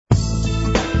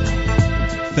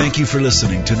Thank you for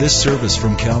listening to this service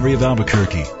from Calvary of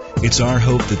Albuquerque. It's our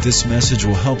hope that this message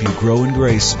will help you grow in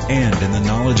grace and in the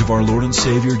knowledge of our Lord and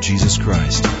Savior, Jesus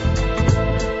Christ.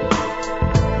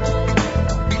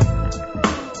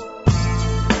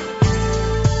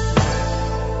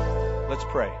 Let's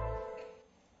pray.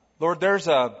 Lord, there's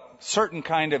a certain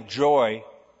kind of joy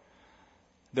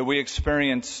that we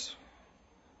experience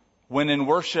when in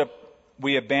worship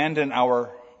we abandon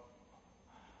our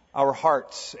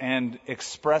hearts and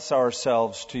express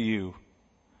ourselves to you.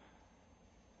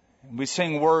 We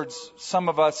sing words, some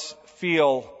of us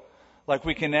feel like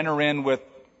we can enter in with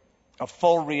a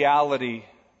full reality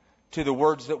to the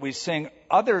words that we sing.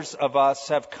 Others of us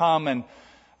have come and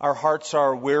our hearts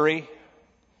are weary.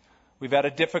 We've had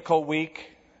a difficult week.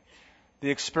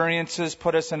 The experiences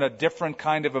put us in a different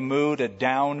kind of a mood, a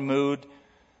down mood.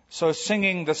 So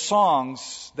singing the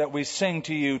songs that we sing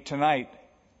to you tonight,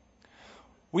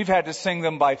 we've had to sing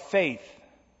them by faith.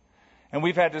 And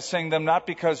we've had to sing them not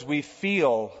because we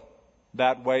feel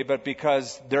that way, but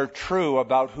because they're true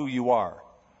about who you are.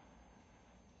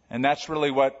 And that's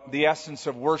really what the essence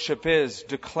of worship is,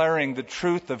 declaring the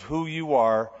truth of who you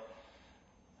are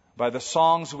by the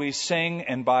songs we sing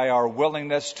and by our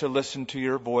willingness to listen to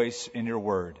your voice in your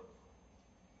word.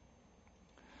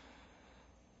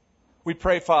 We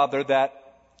pray, Father, that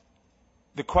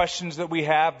the questions that we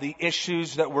have, the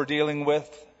issues that we're dealing with,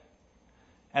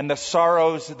 and the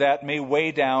sorrows that may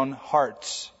weigh down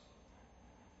hearts,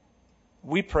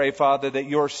 we pray, Father, that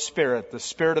your Spirit, the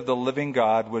Spirit of the living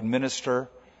God, would minister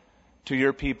to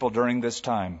your people during this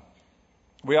time.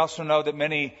 We also know that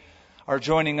many are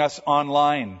joining us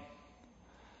online,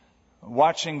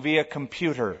 watching via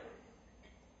computer,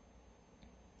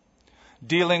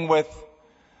 dealing with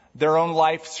their own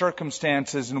life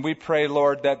circumstances, and we pray,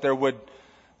 Lord, that there would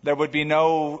be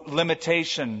no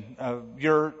limitation.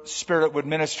 Your Spirit would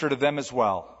minister to them as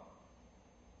well.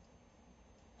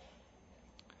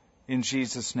 In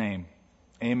Jesus' name,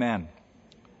 amen.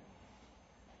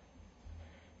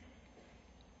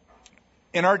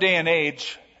 In our day and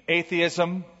age,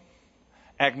 atheism,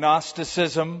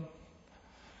 agnosticism,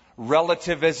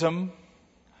 relativism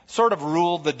sort of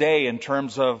rule the day in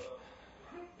terms of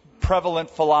prevalent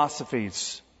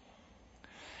philosophies.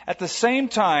 At the same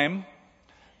time,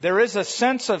 there is a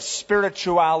sense of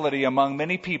spirituality among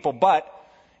many people, but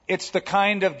it's the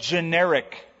kind of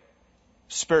generic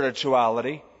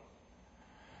spirituality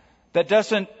that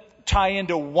doesn't tie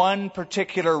into one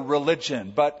particular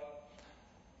religion, but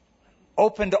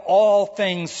open to all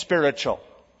things spiritual.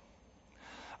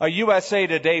 A USA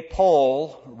Today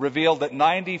poll revealed that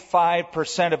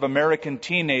 95% of American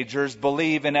teenagers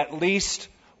believe in at least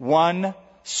one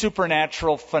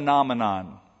supernatural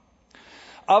phenomenon.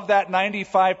 Of that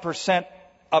 95%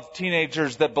 of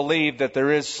teenagers that believe that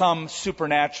there is some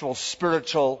supernatural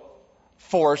spiritual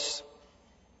force,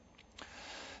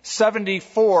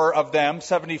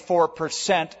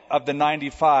 74% of the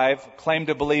 95 claim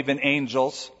to believe in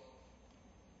angels.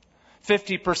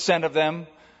 50% of them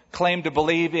claim to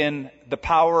believe in the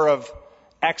power of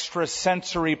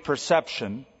extrasensory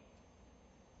perception.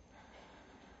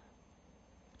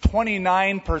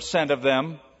 29% of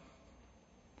them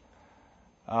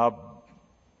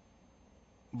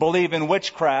believe in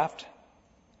witchcraft.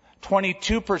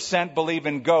 22% believe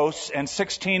in ghosts, and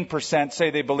 16%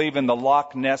 say they believe in the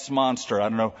Loch Ness Monster. I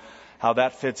don't know how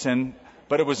that fits in,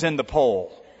 but it was in the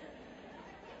poll.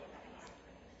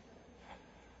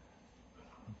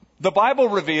 The Bible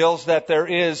reveals that there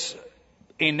is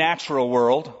a natural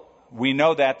world. We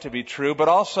know that to be true, but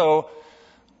also,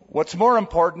 what's more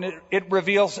important, it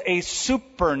reveals a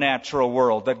supernatural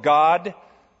world, that God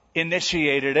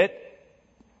initiated it,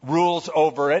 rules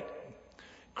over it,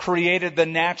 created the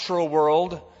natural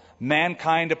world,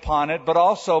 mankind upon it, but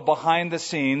also behind the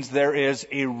scenes there is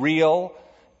a real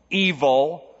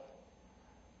evil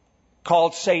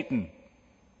called Satan.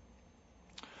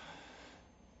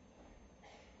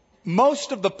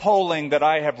 Most of the polling that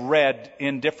I have read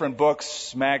in different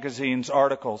books, magazines,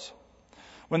 articles,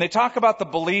 when they talk about the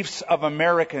beliefs of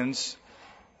Americans,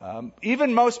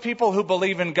 even most people who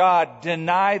believe in God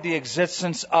deny the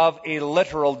existence of a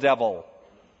literal devil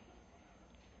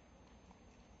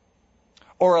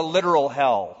or a literal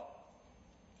hell.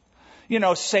 You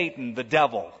know, Satan, the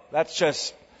devil, that's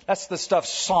the stuff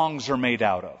songs are made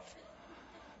out of.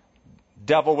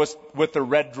 Devil was with the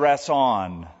red dress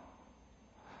on.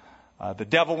 The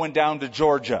devil went down to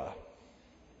Georgia.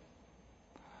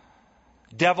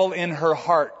 Devil in her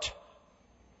heart.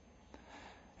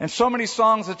 And so many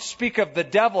songs that speak of the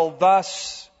devil,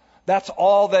 thus That's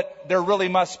all that there really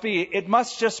must be. It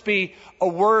must just be a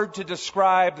word to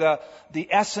describe the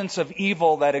essence of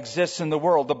evil that exists in the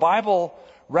world. The Bible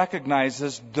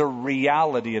recognizes the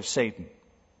reality of Satan.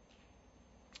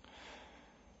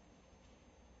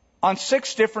 On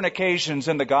 6 different occasions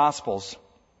in the Gospels,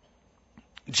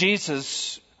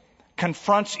 Jesus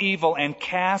confronts evil and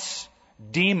casts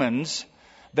demons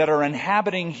that are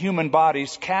inhabiting human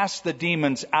bodies, casts the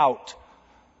demons out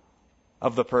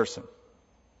of the person.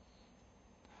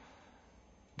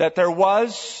 That there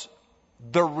was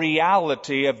the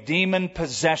reality of demon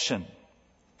possession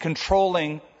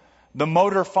controlling the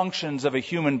motor functions of a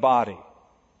human body.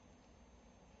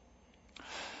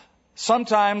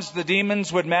 Sometimes the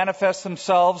demons would manifest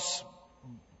themselves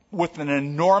with an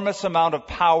enormous amount of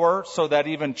power so that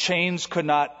even chains could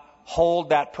not hold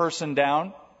that person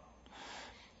down.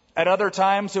 At other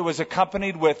times it was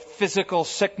accompanied with physical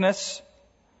sickness.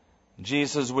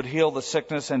 Jesus would heal the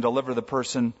sickness and deliver the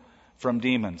person from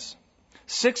demons.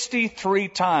 63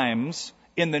 times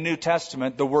in the New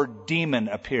Testament the word demon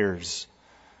appears.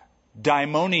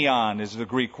 Daimonion is the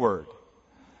Greek word.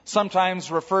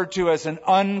 Sometimes referred to as an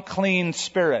unclean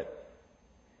spirit,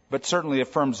 but certainly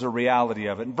affirms the reality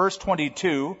of it. In verse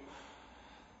 22,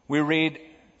 we read,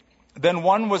 "Then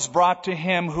one was brought to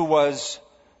him who was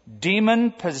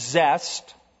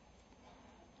demon-possessed,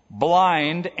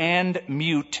 blind and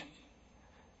mute,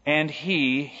 and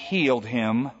he healed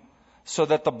him, so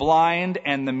that the blind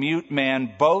and the mute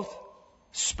man both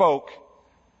spoke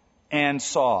and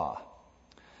saw.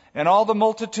 And all the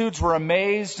multitudes were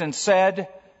amazed and said,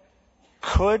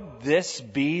 'Could this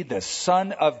be the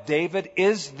Son of David?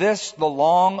 Is this the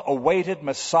long-awaited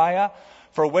Messiah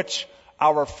for which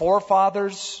our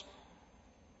forefathers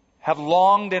have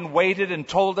longed and waited and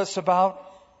told us about?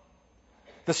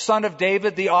 The Son of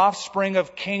David, the offspring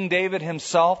of King David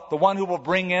himself, the one who will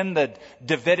bring in the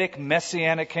Davidic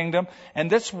Messianic kingdom.'" And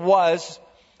this was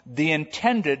the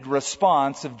intended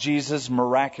response of Jesus'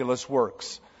 miraculous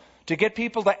works, to get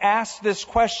people to ask this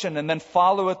question and then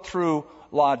follow it through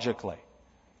logically.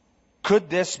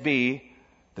 Could this be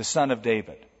the Son of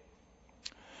David?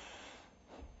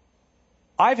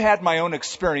 I've had my own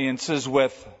experiences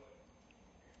with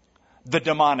the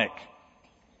demonic.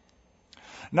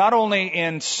 Not only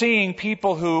in seeing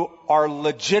people who are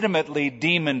legitimately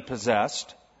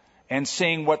demon-possessed and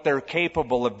seeing what they're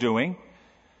capable of doing,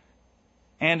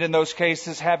 and in those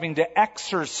cases having to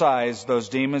exorcise those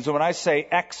demons. And when I say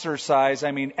exorcise,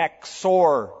 I mean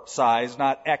exorcise,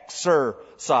 not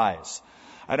exercise.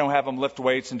 I don't have them lift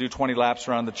weights and do 20 laps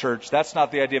around the church. That's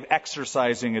not the idea of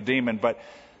exorcising a demon, but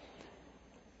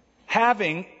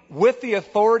having, with the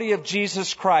authority of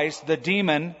Jesus Christ, the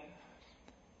demon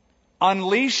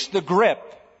unleash the grip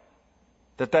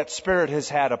that spirit has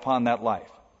had upon that life.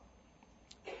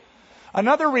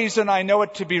 Another reason I know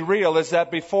it to be real is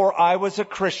that before I was a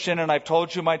Christian, and I've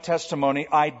told you my testimony,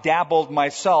 I dabbled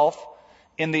myself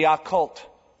in the occult.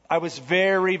 I was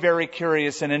very, very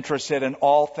curious and interested in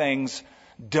all things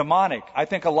demonic. I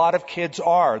think a lot of kids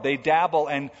are. They dabble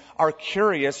and are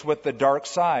curious with the dark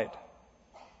side.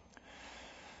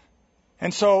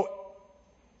 And so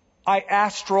I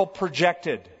astral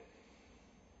projected.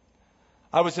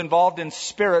 I was involved in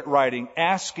spirit writing,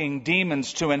 asking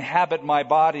demons to inhabit my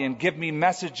body and give me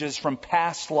messages from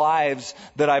past lives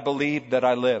that I believed that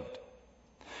I lived.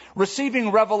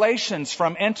 Receiving revelations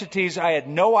from entities I had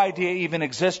no idea even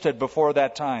existed before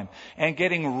that time, and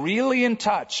getting really in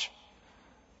touch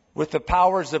with the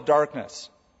powers of darkness.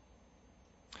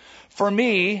 For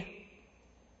me,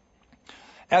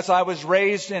 as I was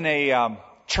raised in a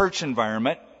church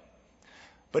environment,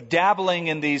 but dabbling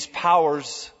in these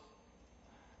powers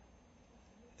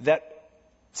that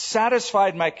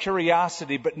satisfied my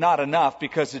curiosity, but not enough,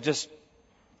 because it just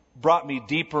brought me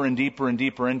deeper and deeper and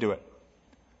deeper into it.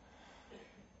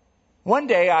 One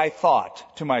day I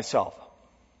thought to myself,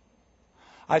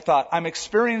 I'm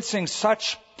experiencing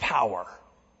such power,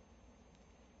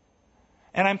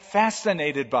 and I'm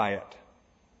fascinated by it.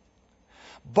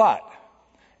 But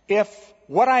if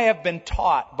what I have been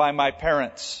taught by my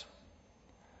parents,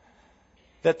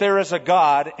 that there is a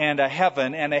God and a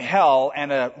heaven and a hell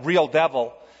and a real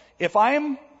devil, if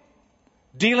I'm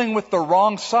dealing with the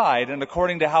wrong side, and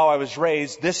according to how I was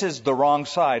raised, this is the wrong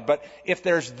side, but if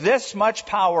there's this much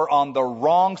power on the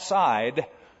wrong side,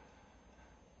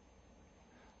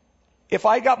 if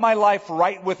I got my life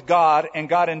right with God and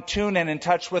got in tune and in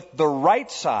touch with the right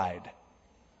side,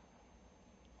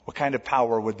 what kind of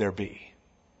power would there be?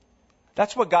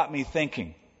 That's what got me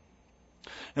thinking.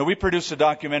 Now, we produced a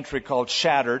documentary called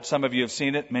Shattered. Some of you have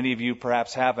seen it. Many of you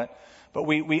perhaps haven't. But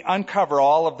we uncover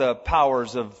all of the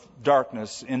powers of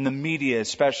darkness, in the media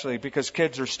especially, because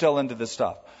kids are still into this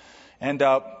stuff. And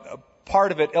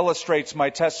part of it illustrates my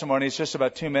testimony. It's just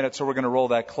about 2 minutes, so we're going to roll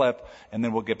that clip, and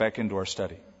then we'll get back into our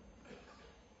study.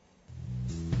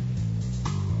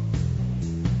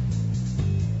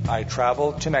 I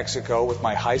traveled to Mexico with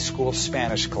my high school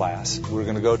Spanish class. We were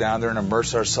going to go down there and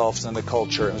immerse ourselves in the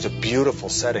culture. It was a beautiful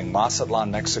setting,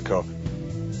 Mazatlan, Mexico.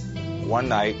 One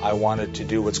night, I wanted to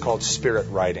do what's called spirit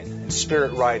riding. And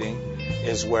spirit riding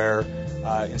is where,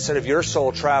 instead of your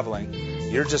soul traveling,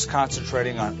 you're just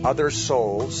concentrating on other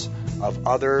souls of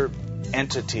other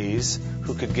entities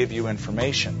who could give you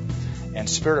information. And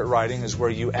spirit riding is where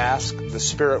you ask the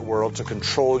spirit world to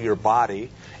control your body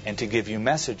and to give you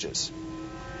messages.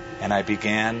 And I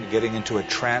began getting into a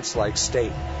trance-like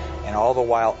state, and all the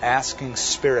while asking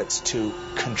spirits to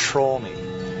control me.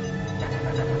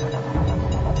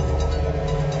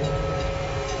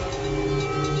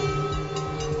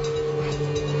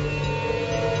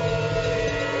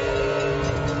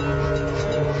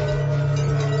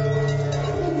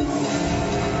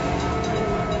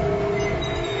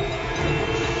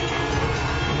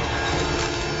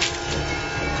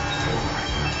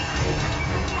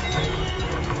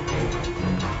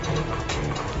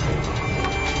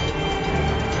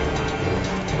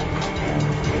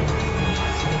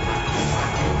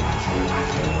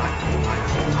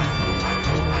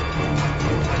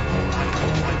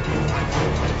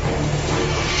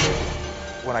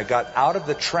 When I got out of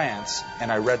the trance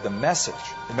and I read the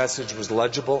message was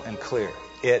legible and clear.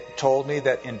 It told me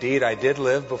that indeed I did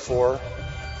live before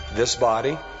this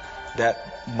body,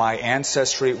 that my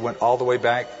ancestry went all the way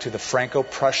back to the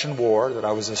Franco-Prussian War, that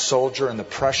I was a soldier in the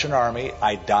Prussian army.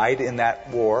 I died in that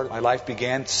war. My life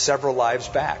began several lives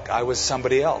back. I was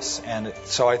somebody else. And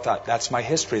so I thought, that's my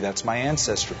history, that's my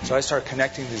ancestry. So I started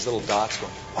connecting these little dots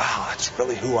going, wow, that's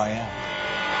really who I am.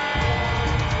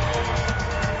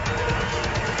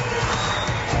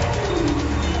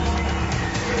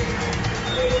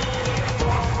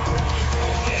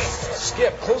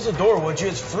 Skip, close the door, would you?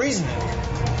 It's freezing in here.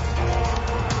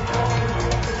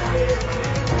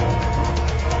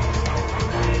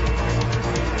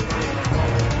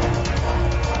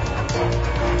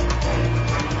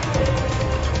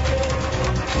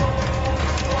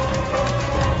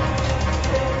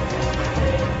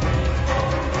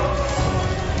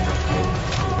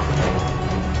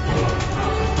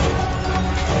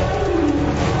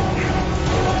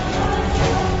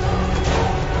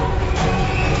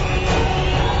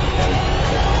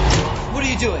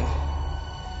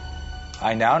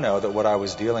 I now know that what I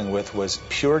was dealing with was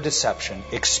pure deception,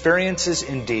 experiences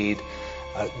indeed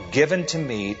given to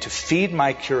me to feed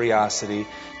my curiosity,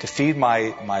 to feed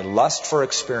my lust for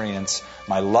experience,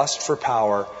 my lust for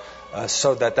power,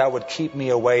 so that would keep me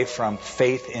away from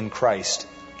faith in Christ.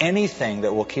 Anything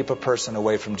that will keep a person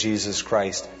away from Jesus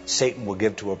Christ, Satan will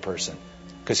give to a person,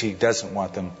 because he doesn't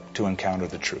want them to encounter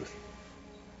the truth.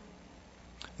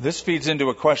 This feeds into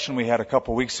a question we had a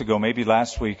couple weeks ago, maybe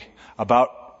last week,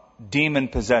 about demon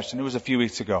possession. It was a few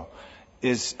weeks ago.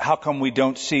 Is how come we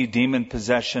don't see demon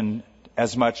possession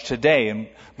as much today? And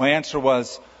my answer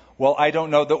was, well, I don't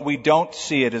know that we don't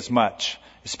see it as much,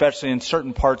 especially in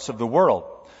certain parts of the world.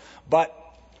 But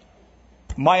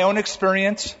my own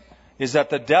experience is that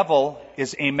the devil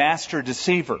is a master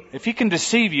deceiver. If he can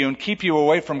deceive you and keep you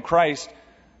away from Christ,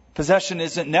 possession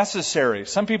isn't necessary.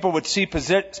 Some people would see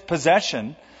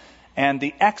possession and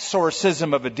the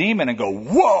exorcism of a demon and go,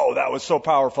 whoa, that was so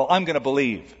powerful, I'm going to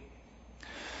believe.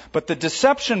 But the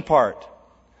deception part,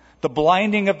 the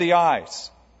blinding of the eyes.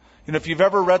 If you've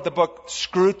ever read the book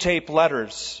Screw Tape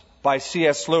Letters by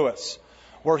C.S. Lewis,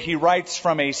 where he writes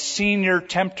from a senior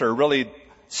tempter, really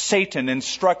Satan,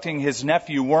 instructing his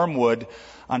nephew Wormwood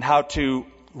on how to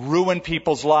ruin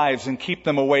people's lives and keep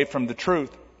them away from the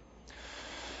truth.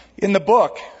 In the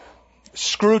book,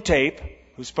 Screw Tape,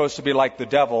 who's supposed to be like the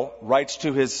devil, writes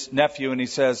to his nephew and he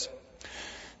says,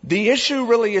 the issue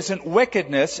really isn't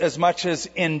wickedness as much as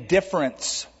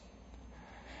indifference.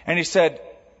 And he said,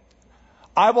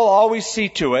 I will always see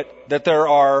to it that there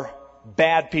are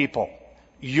bad people.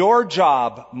 Your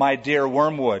job, my dear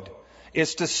Wormwood,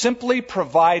 is to simply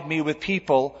provide me with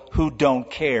people who don't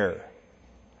care.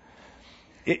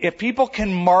 If people can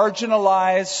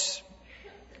marginalize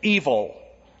evil,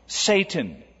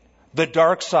 Satan, the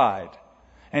dark side,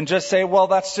 and just say, well,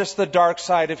 that's just the dark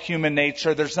side of human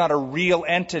nature. There's not a real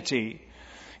entity.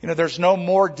 There's no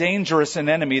more dangerous an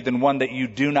enemy than one that you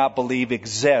do not believe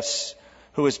exists,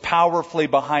 who is powerfully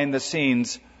behind the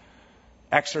scenes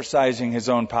exercising his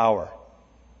own power.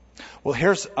 Well,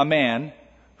 here's a man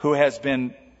who has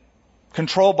been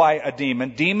controlled by a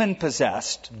demon,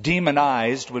 demon-possessed,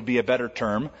 demonized would be a better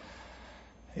term,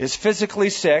 is physically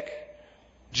sick,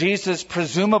 Jesus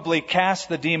presumably casts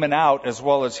the demon out as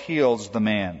well as heals the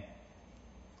man.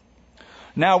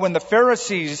 Now, when the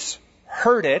Pharisees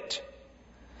heard it,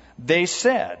 they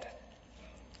said,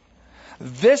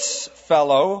 "This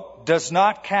fellow does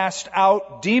not cast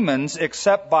out demons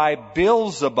except by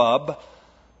Beelzebub,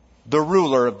 the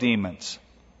ruler of demons."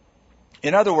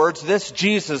 In other words, this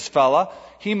Jesus fella,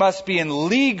 he must be in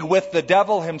league with the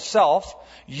devil himself,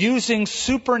 using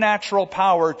supernatural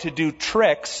power to do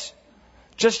tricks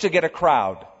just to get a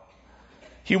crowd.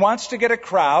 He wants to get a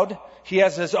crowd. He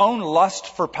has his own lust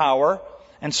for power.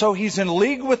 And so he's in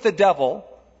league with the devil,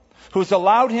 who's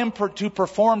allowed him to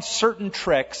perform certain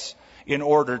tricks in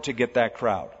order to get that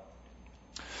crowd.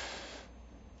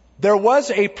 There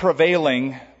was a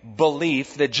prevailing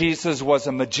belief that Jesus was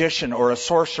a magician or a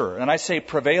sorcerer. And I say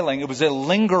prevailing, it was a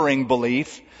lingering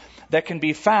belief that can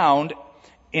be found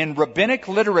in rabbinic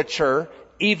literature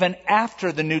even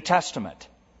after the New Testament.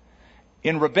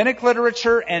 In rabbinic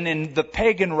literature and in the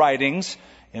pagan writings,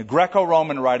 in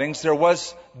Greco-Roman writings, there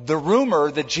was the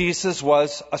rumor that Jesus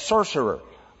was a sorcerer,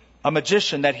 a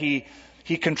magician, that he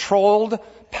controlled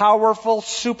powerful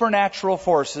supernatural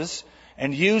forces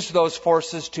and used those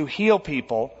forces to heal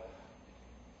people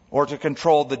or to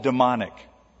control the demonic.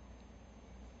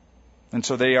 And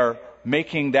so they are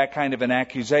making that kind of an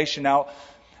accusation. Now,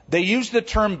 they use the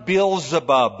term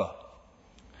Beelzebub.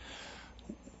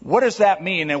 What does that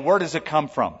mean and where does it come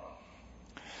from?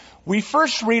 We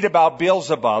first read about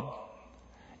Beelzebub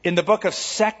in the book of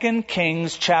 2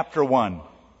 Kings chapter 1.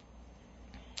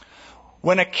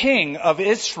 When a king of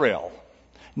Israel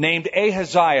named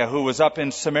Ahaziah, who was up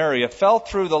in Samaria, fell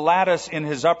through the lattice in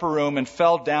his upper room and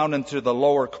fell down into the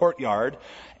lower courtyard,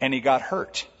 and he got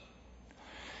hurt.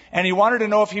 And he wanted to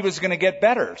know if he was going to get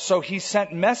better. So he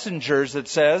sent messengers, it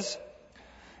says,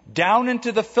 down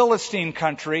into the Philistine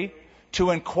country to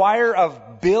inquire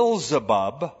of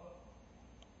Beelzebub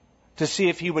to see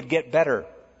if he would get better.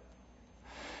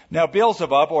 Now,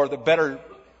 Beelzebub, or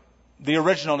the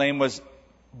original name was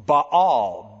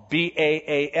Baal,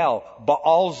 B-A-A-L,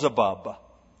 Baalzebub.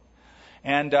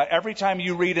 And every time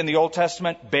you read in the Old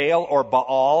Testament Baal or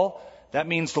Baal, that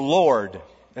means the Lord.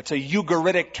 That's a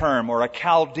Ugaritic term or a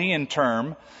Chaldean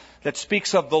term that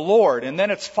speaks of the Lord. And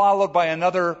then it's followed by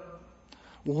another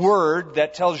word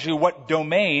that tells you what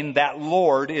domain that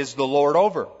Lord is the Lord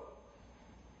over.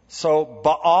 So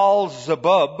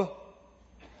Baal-zebub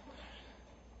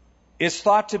is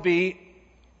thought to be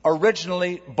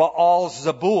originally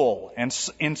Baal-zebul.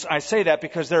 And I say that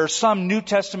because there are some New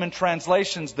Testament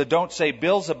translations that don't say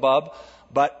Beelzebub,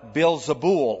 but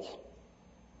Beelzebul.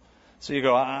 So you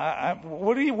go,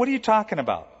 what are you talking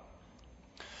about?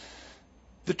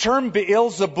 The term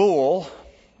Beelzebul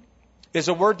is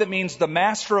a word that means the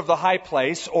master of the high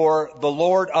place or the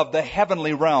Lord of the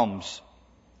heavenly realms.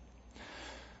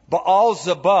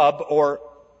 Baal-zebub, or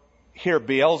here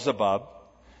Beelzebub,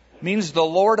 means the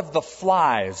Lord of the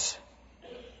flies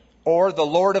or the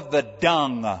Lord of the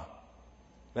dung,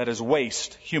 that is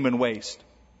waste, human waste.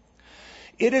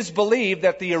 It is believed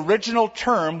that the original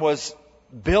term was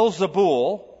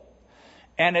Beelzebul,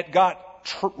 and it got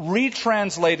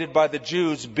retranslated by the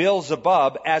Jews,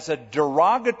 Beelzebub, as a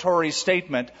derogatory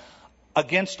statement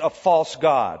against a false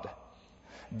god.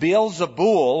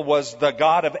 Beelzebul was the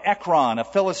god of Ekron, a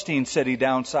Philistine city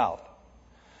down south.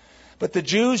 But the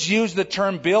Jews used the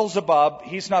term Beelzebub.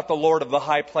 He's not the Lord of the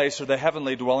high place or the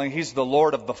heavenly dwelling. He's the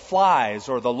Lord of the flies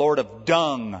or the Lord of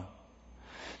dung.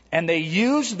 And they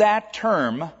used that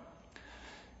term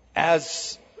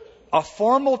as a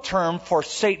formal term for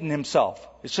Satan himself.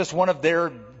 It's just one of their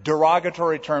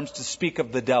derogatory terms to speak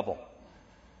of the devil.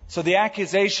 So the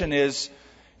accusation is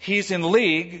he's in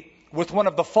league with one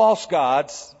of the false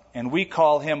gods, and we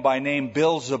call him by name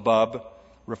Beelzebub,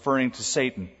 referring to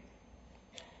Satan.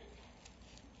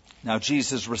 Now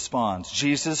Jesus responds.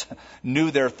 Jesus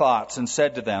knew their thoughts and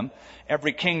said to them,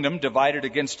 "Every kingdom divided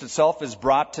against itself is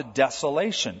brought to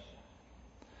desolation.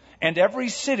 And every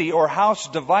city or house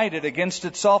divided against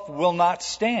itself will not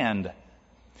stand.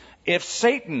 If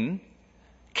Satan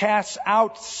casts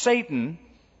out Satan,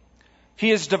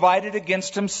 he is divided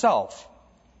against himself.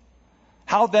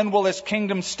 How then will his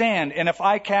kingdom stand? And if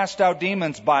I cast out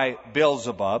demons by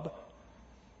Beelzebub,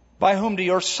 by whom do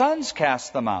your sons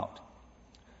cast them out?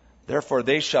 Therefore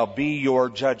they shall be your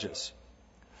judges."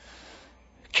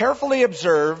 Carefully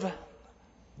observe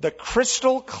the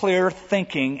crystal clear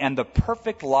thinking and the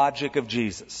perfect logic of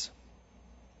Jesus.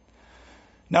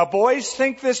 Now, boys,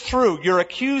 think this through. You're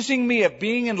accusing me of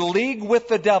being in league with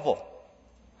the devil.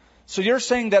 So you're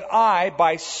saying that I,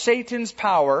 by Satan's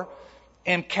power,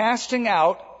 am casting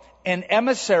out an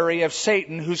emissary of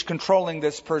Satan who's controlling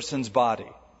this person's body.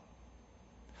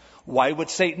 Why would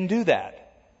Satan do that?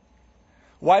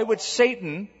 Why would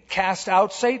Satan cast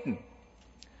out Satan?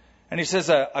 And he says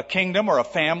a kingdom or a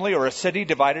family or a city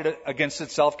divided against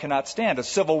itself cannot stand. A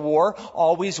civil war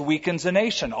always weakens a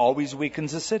nation, always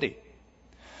weakens a city.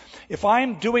 If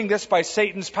I'm doing this by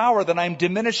Satan's power, then I'm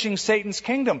diminishing Satan's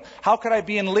kingdom. How could I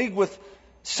be in league with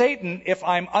Satan if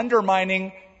I'm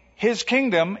undermining his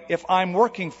kingdom, if I'm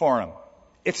working for him?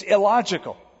 It's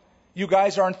illogical. You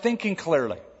guys aren't thinking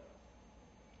clearly.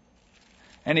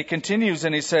 And he continues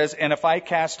and he says, and if I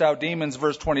cast out demons,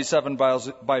 verse 27,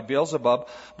 by Beelzebub,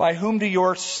 by whom do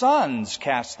your sons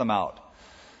cast them out?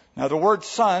 Now the word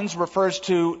sons refers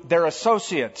to their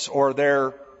associates or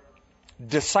their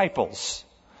disciples,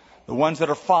 the ones that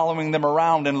are following them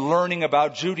around and learning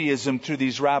about Judaism through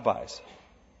these rabbis.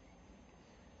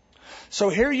 So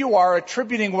here you are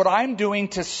attributing what I'm doing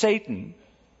to Satan,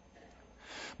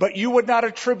 but you would not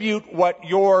attribute what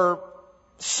your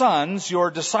sons, your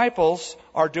disciples,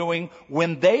 are doing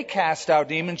when they cast out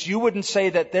demons. You wouldn't say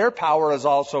that their power is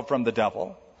also from the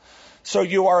devil. So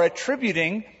you are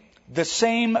attributing the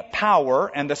same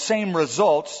power and the same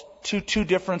results to two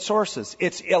different sources.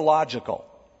 It's illogical.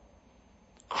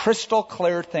 Crystal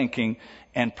clear thinking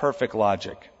and perfect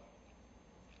logic.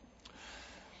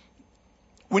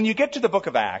 When you get to the book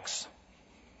of Acts,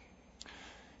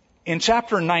 in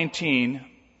chapter 19,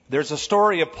 there's a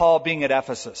story of Paul being at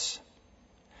Ephesus.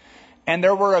 And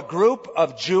there were a group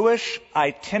of Jewish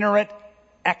itinerant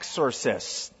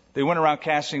exorcists. They went around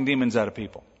casting demons out of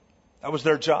people. That was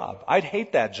their job. I'd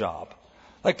hate that job.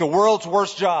 Like the world's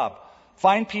worst job.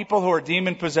 Find people who are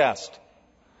demon possessed.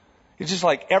 It's just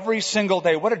like every single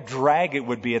day, what a drag it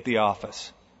would be at the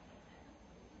office.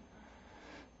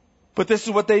 But this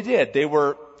is what they did. They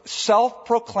were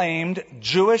self-proclaimed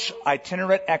Jewish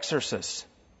itinerant exorcists.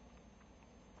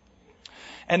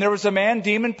 And there was a man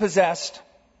demon-possessed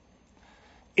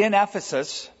in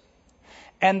Ephesus,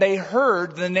 and they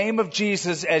heard the name of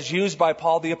Jesus as used by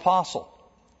Paul the Apostle.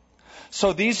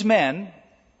 So these men,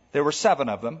 there were 7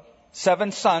 of them,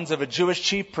 7 sons of a Jewish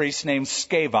chief priest named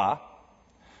Sceva,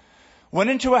 went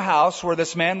into a house where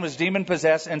this man was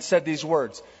demon-possessed and said these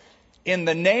words, "In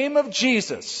the name of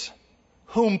Jesus,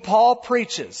 whom Paul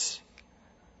preaches,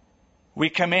 we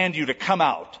command you to come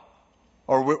out,"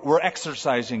 or we're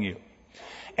exorcising you.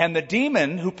 And the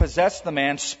demon who possessed the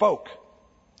man spoke,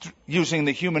 using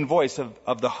the human voice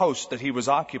of the host that he was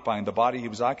occupying, the body he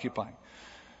was occupying.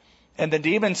 And the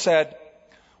demon said,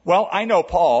 "Well, I know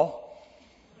Paul,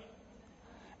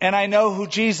 and I know who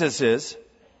Jesus is,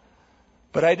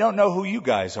 but I don't know who you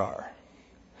guys are."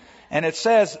 And it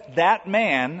says that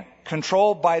man,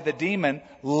 controlled by the demon,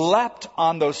 leapt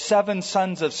on those 7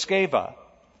 sons of Sceva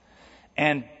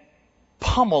and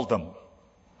pummeled them,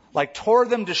 like tore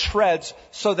them to shreds,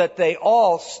 so that they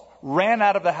all ran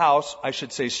out of the house, I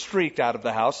should say streaked out of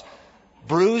the house,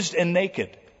 bruised and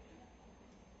naked.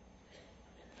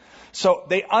 So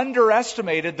they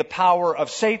underestimated the power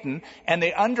of Satan, and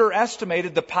they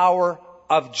underestimated the power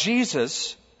of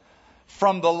Jesus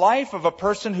from the life of a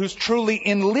person who's truly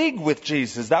in league with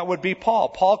Jesus. That would be Paul.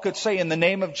 Paul could say, "In the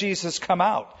name of Jesus, come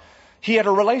out." He had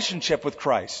a relationship with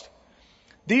Christ.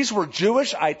 These were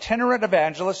Jewish itinerant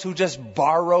evangelists who just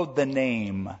borrowed the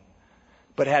name,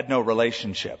 but had no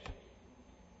relationship.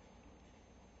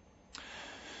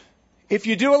 If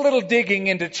you do a little digging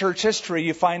into church history,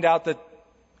 you find out that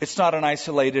it's not an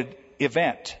isolated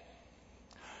event.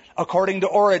 According to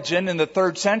Origen, in the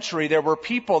 3rd century, there were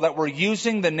people that were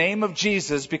using the name of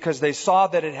Jesus because they saw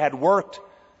that it had worked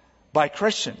by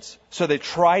Christians. So they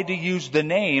tried to use the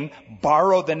name,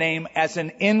 borrow the name as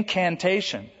an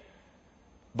incantation,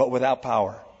 but without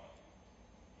power.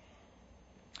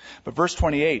 But verse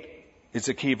 28 is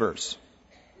a key verse.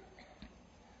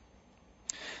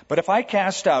 "But if I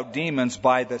cast out demons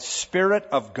by the Spirit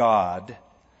of God,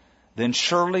 then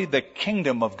surely the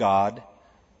kingdom of God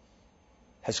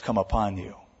has come upon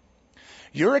you."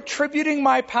 You're attributing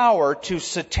my power to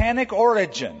satanic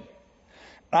origin.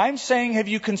 I'm saying, have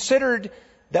you considered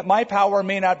that my power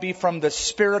may not be from the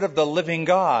Spirit of the living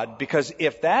God? Because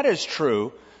if that is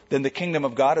true, then the kingdom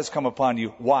of God has come upon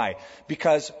you. Why?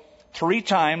 Because 3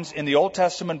 times in the Old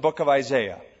Testament book of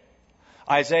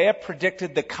Isaiah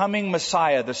predicted the coming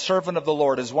Messiah, the servant of the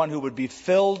Lord, as one who would be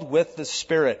filled with the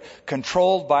Spirit,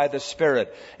 controlled by the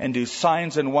Spirit, and do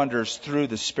signs and wonders through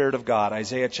the Spirit of God.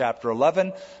 Isaiah chapter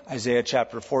 11, Isaiah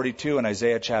chapter 42, and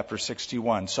Isaiah chapter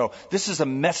 61. So this is a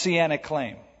messianic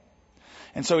claim.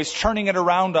 And so he's turning it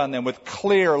around on them with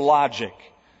clear logic,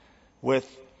 with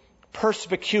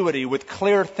perspicuity, with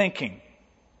clear thinking.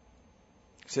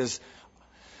 He says,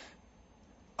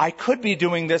 I could be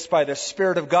doing this by the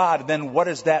Spirit of God. Then what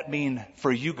does that mean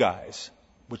for you guys?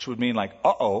 Which would mean like,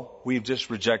 we've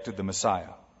just rejected the Messiah.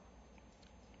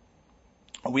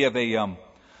 We have a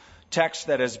text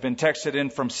that has been texted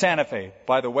in from Santa Fe.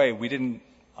 By the way, we didn't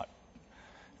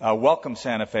welcome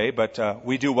Santa Fe, but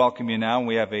we do welcome you now. And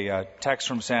we have a text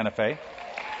from Santa Fe.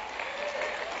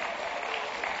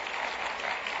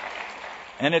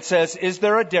 And it says, is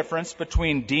there a difference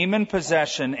between demon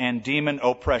possession and demon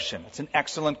oppression? It's an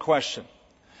excellent question.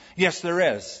 Yes,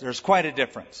 there is. There's quite a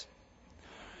difference.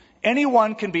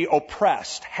 Anyone can be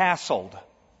oppressed, hassled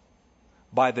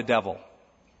by the devil.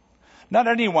 Not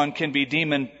anyone can be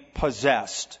demon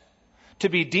possessed. To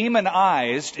be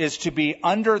demonized is to be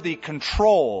under the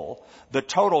control, the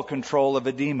total control of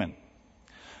a demon.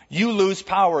 You lose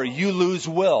power. You lose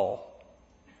will.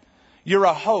 You're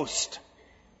a host.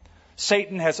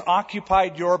 Satan has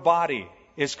occupied your body,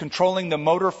 is controlling the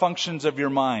motor functions of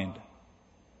your mind.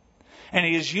 And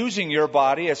he is using your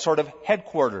body as sort of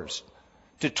headquarters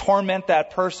to torment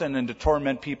that person and to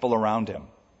torment people around him.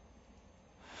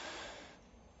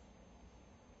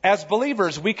 As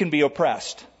believers, we can be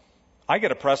oppressed. I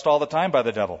get oppressed all the time by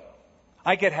the devil.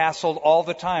 I get hassled all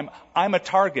the time. I'm a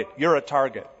target. You're a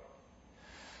target.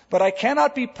 But I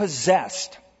cannot be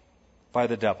possessed by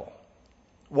the devil.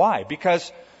 Why?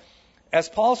 Because, as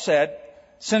Paul said,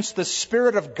 since the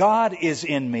Spirit of God is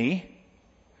in me,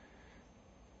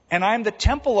 and I'm the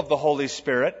temple of the Holy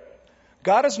Spirit,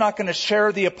 God is not going to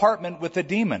share the apartment with the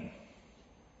demon.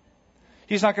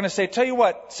 He's not going to say, tell you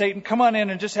what, Satan, come on in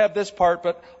and just have this part,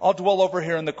 but I'll dwell over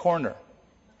here in the corner.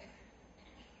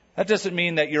 That doesn't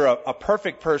mean that you're a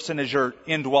perfect person as you're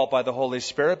indwelt by the Holy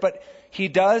Spirit, but He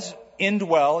does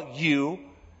indwell you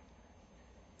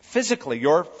physically,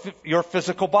 your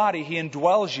physical body. He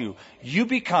indwells you. You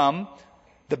become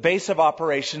the base of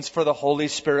operations for the Holy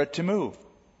Spirit to move.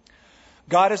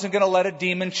 God isn't going to let a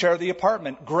demon share the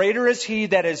apartment. Greater is He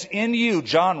that is in you,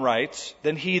 John writes,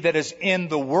 than he that is in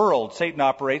the world. Satan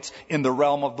operates in the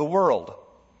realm of the world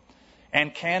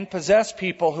and can possess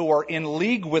people who are in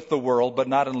league with the world, but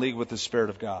not in league with the Spirit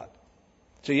of God.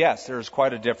 So yes, there is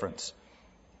quite a difference.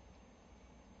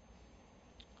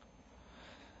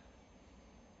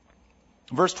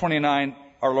 Verse 29,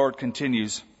 our Lord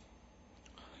continues,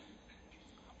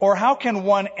 or how can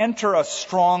one enter a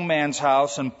strong man's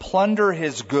house and plunder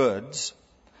his goods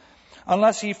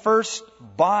unless he first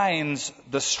binds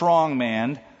the strong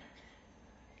man,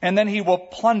 and then he will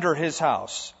plunder his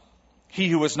house? He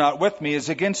who is not with me is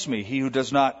against me. He who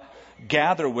does not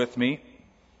gather with me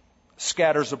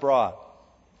scatters abroad.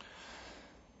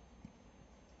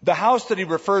 The house that he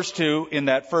refers to in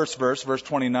that first verse, verse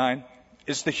 29,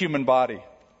 is the human body.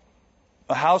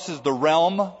 A house is the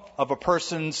realm of a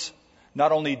person's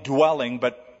not only dwelling,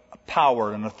 but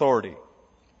power and authority.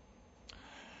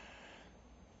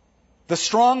 The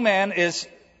strong man is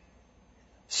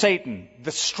Satan.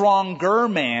 The stronger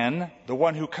man, the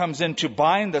one who comes in to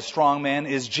bind the strong man,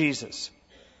 is Jesus.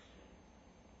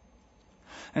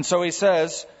 And so he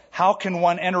says, how can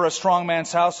one enter a strong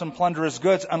man's house and plunder his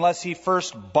goods unless he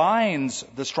first binds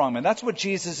the strong man? That's what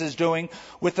Jesus is doing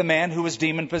with the man who is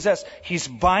demon possessed. He's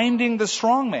binding the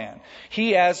strong man.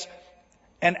 He, as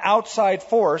an outside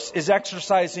force, is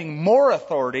exercising more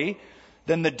authority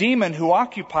than the demon who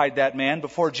occupied that man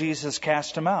before Jesus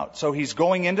cast him out. So he's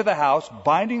going into the house,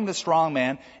 binding the strong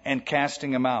man, and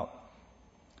casting him out.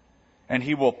 And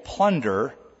he will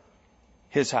plunder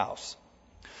his house.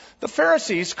 The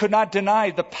Pharisees could not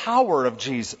deny the power of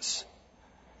Jesus.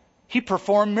 He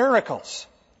performed miracles.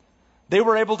 They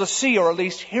were able to see, or at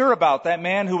least hear about, that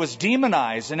man who was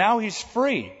demonized, and now he's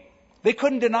free. They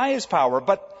couldn't deny his power,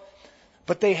 but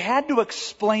they had to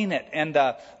explain it. And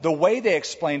the way they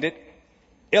explained it,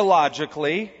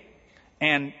 illogically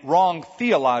and wrong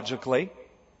theologically,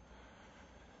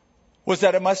 was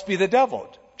that it must be the devil.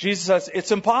 Jesus says,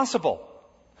 it's impossible.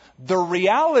 The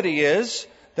reality is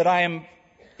that I am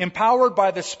empowered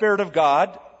by the Spirit of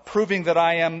God, proving that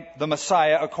I am the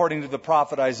Messiah according to the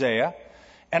prophet Isaiah,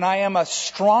 and I am a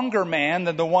stronger man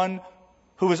than the one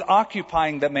who is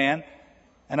occupying the man,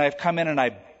 and I've come in and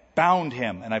I bound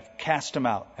him, and I've cast him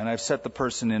out, and I've set the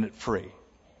person in it free.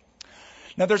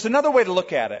 Now there's another way to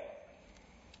look at it.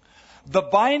 The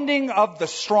binding of the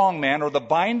strong man, or the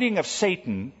binding of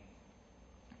Satan,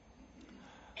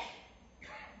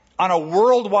 on a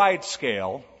worldwide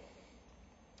scale,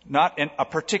 not in a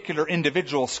particular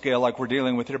individual scale like we're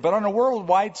dealing with here, but on a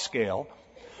worldwide scale,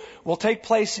 will take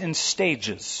place in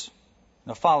stages.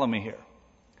 Now follow me here.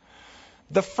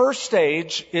 The first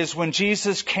stage is when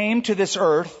Jesus came to this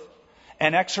earth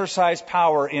and exercised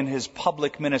power in his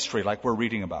public ministry, like we're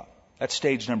reading about. That's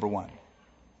stage number one.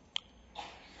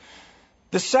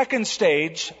 The second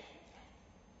stage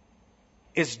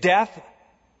is death,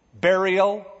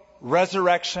 burial,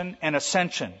 resurrection, and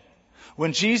ascension.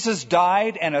 When Jesus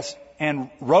died and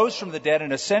rose from the dead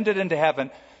and ascended into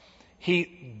heaven, he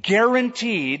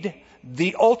guaranteed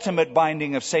the ultimate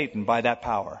binding of Satan by that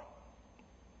power.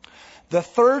 The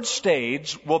third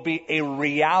stage will be a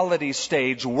reality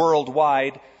stage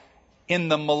worldwide in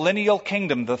the millennial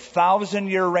kingdom, the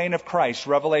 1,000-year reign of Christ,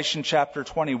 Revelation chapter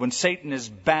 20, when Satan is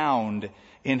bound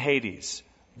in Hades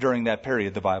during that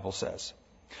period, the Bible says.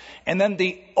 And then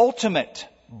the ultimate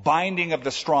binding of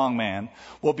the strong man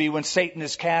will be when Satan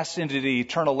is cast into the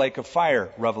eternal lake of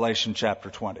fire, Revelation chapter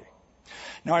 20.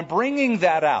 Now I'm bringing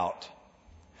that out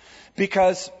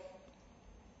because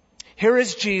here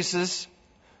is Jesus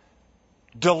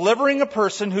delivering a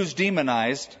person who's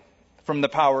demonized from the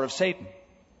power of Satan.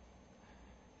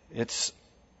 It's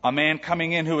a man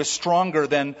coming in who is stronger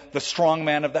than the strong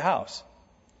man of the house.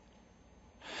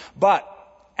 But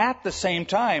at the same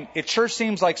time, it sure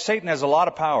seems like Satan has a lot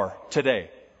of power today.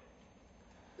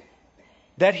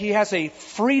 That he has a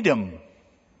freedom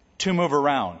to move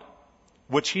around,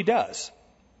 which he does.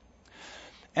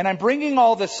 And I'm bringing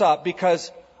all this up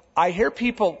because I hear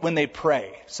people when they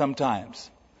pray sometimes,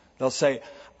 they'll say,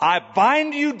 I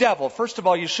bind you, devil. First of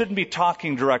all, you shouldn't be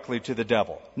talking directly to the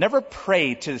devil. Never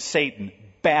pray to Satan.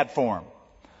 Bad form.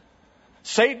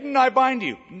 Satan, I bind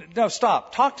you. No,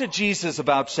 stop. Talk to Jesus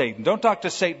about Satan. Don't talk to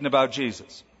Satan about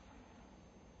Jesus.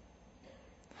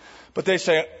 But they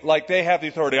say, like they have the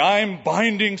authority, I'm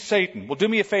binding Satan. Well, do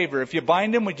me a favor. If you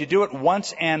bind him, would you do it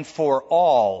once and for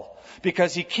all?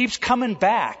 Because he keeps coming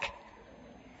back.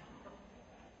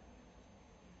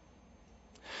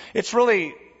 It's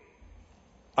really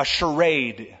a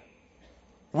charade.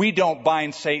 We don't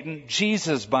bind Satan.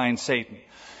 Jesus binds Satan.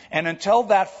 And until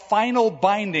that final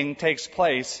binding takes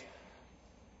place,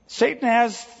 Satan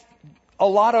has a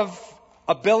lot of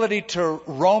ability to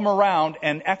roam around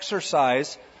and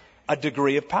exercise a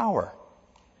degree of power.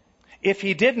 If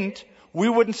he didn't, we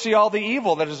wouldn't see all the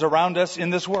evil that is around us in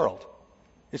this world.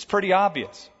 It's pretty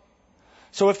obvious.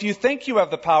 So if you think you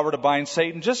have the power to bind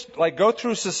Satan, just like go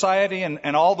through society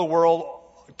and all the world,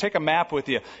 take a map with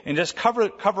you and just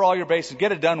cover all your bases,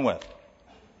 get it done with.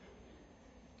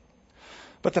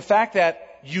 But the fact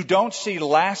that you don't see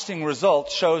lasting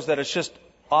results shows that it's just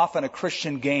often a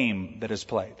Christian game that is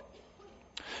played.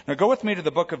 Now go with me to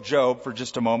the book of Job for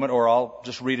just a moment, or I'll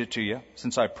just read it to you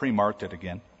since I pre-marked it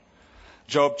again.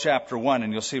 Job chapter 1,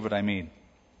 and you'll see what I mean.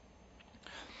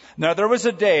 Now there was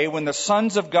a day when the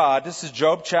sons of God, this is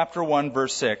Job chapter 1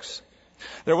 verse 6.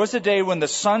 There was a day when the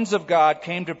sons of God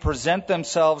came to present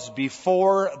themselves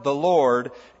before the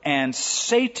Lord, and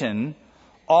Satan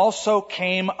also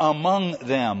came among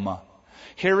them.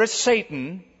 Here is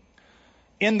Satan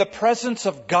in the presence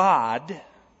of God,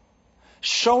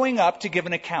 showing up to give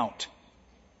an account.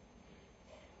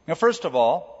 Now, first of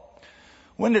all,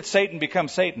 when did Satan become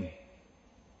Satan?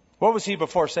 What was he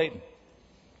before Satan?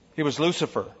 He was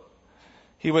Lucifer.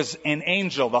 He was an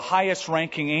angel, the highest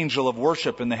ranking angel of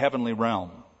worship in the heavenly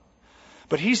realm.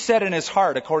 But he said in his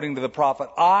heart, according to the prophet,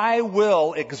 I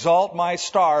will exalt my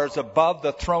stars above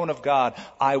the throne of God.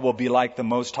 I will be like the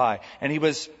Most High. And he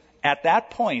was, at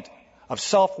that point of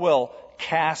self-will,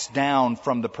 cast down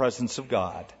from the presence of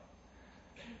God,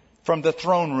 from the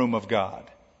throne room of God.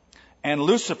 And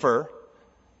Lucifer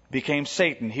became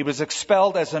Satan. He was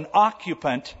expelled as an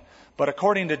occupant, but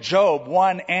according to Job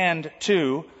 1 and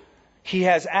 2, he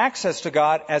has access to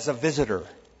God as a visitor.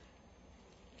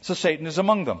 So Satan is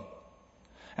among them.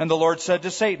 And the Lord said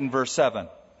to Satan, verse 7,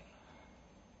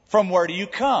 from where do you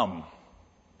come?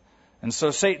 And so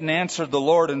Satan answered the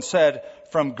Lord and said,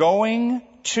 from going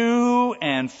to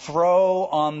and fro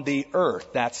on the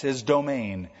earth. That's his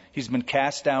domain. He's been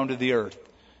cast down to the earth.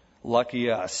 Lucky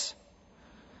us.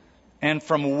 And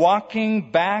from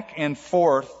walking back and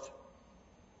forth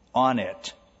on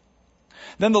it.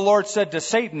 Then the Lord said to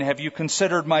Satan, have you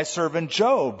considered my servant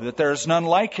Job, that there is none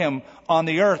like him on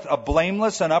the earth, a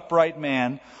blameless and upright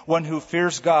man, one who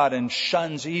fears God and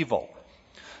shuns evil?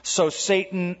 So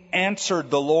Satan answered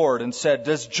the Lord and said,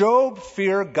 does Job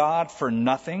fear God for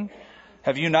nothing?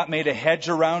 Have you not made a hedge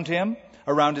around him,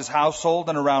 around his household,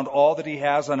 and around all that he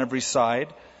has on every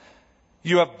side?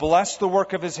 You have blessed the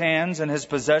work of his hands, and his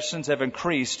possessions have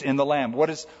increased in the land. What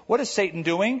is Satan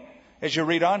doing? As you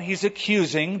read on, he's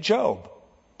accusing Job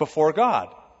before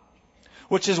God,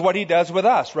 which is what he does with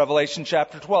us. Revelation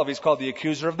chapter 12, he's called the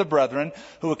accuser of the brethren,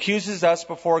 who accuses us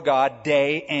before God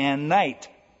day and night.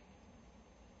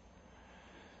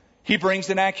 He brings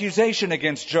an accusation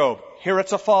against Job. Here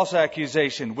it's a false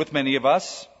accusation. With many of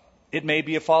us, it may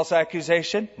be a false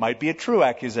accusation, might be a true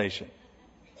accusation.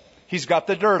 He's got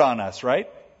the dirt on us, right?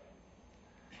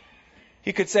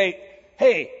 He could say,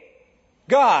 hey,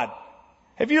 God,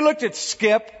 have you looked at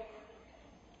Skip?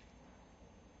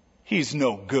 He's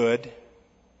no good.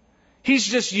 He's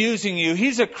just using you.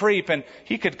 He's a creep. And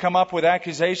he could come up with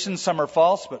accusations. Some are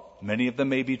false, but many of them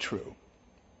may be true.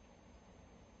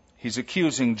 He's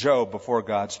accusing Job before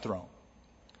God's throne.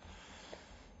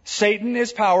 Satan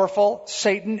is powerful.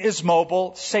 Satan is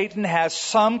mobile. Satan has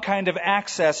some kind of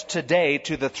access today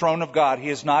to the throne of God. He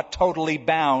is not totally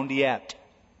bound yet.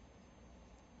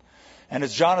 And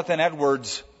as Jonathan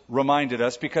Edwards reminded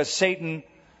us, because Satan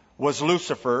was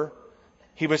Lucifer,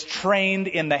 he was trained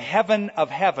in the heaven of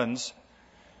heavens.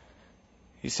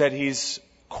 He said he's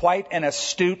quite an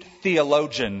astute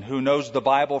theologian who knows the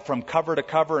Bible from cover to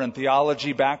cover and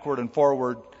theology backward and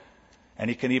forward. And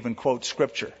he can even quote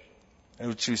Scripture,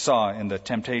 which we saw in the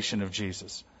temptation of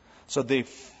Jesus. So the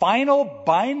final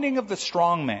binding of the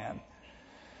strong man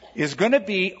is going to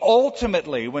be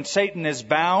ultimately when Satan is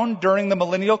bound during the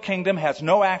millennial kingdom, has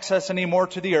no access anymore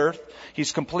to the earth.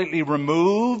 He's completely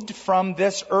removed from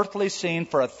this earthly scene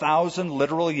for 1,000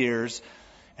 literal years,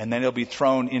 and then he'll be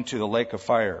thrown into the lake of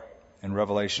fire in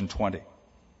Revelation 20.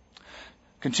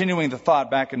 Continuing the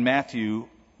thought back in Matthew,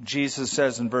 Jesus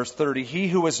says in verse 30, he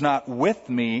who is not with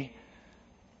me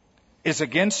is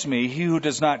against me. He who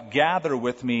does not gather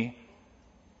with me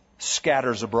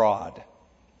scatters abroad.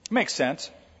 Makes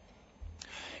sense.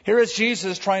 Here is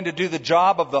Jesus trying to do the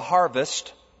job of the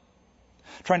harvest,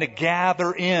 trying to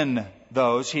gather in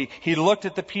those. He looked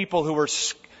at the people who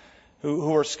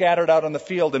were scattered out on the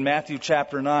field in Matthew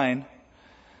chapter 9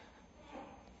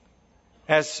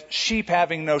 as sheep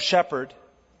having no shepherd.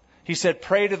 He said,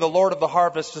 pray to the Lord of the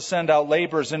harvest to send out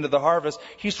laborers into the harvest.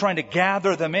 He's trying to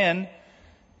gather them in.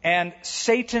 And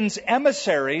Satan's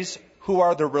emissaries, who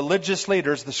are the religious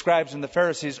leaders, the scribes and the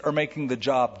Pharisees, are making the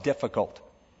job difficult.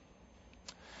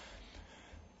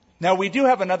 Now, we do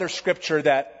have another scripture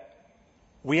that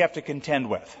we have to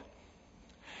contend with.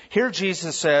 Here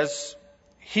Jesus says,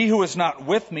 he who is not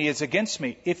with me is against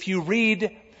me. If you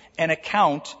read an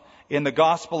account in the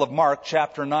Gospel of Mark,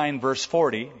 chapter 9, verse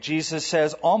 40, Jesus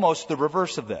says almost the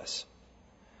reverse of this.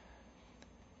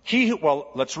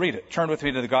 Let's read it. Turn with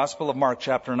me to the Gospel of Mark,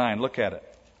 chapter 9. Look at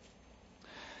it.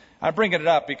 I'm bringing it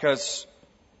up because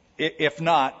if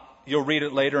not, you'll read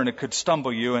it later and it could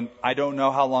stumble you, and I don't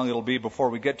know how long it'll be before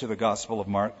we get to the Gospel of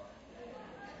Mark.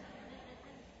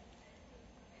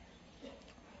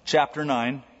 Chapter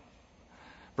 9,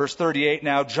 verse 38.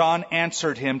 Now John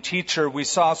answered him, Teacher, we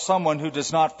saw someone who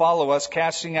does not follow us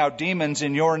casting out demons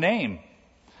in your name.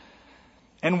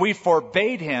 And we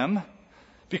forbade him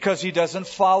because he doesn't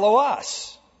follow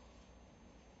us.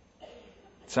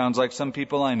 Sounds like some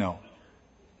people I know.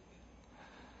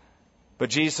 But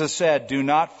Jesus said, do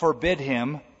not forbid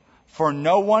him, for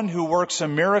no one who works a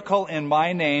miracle in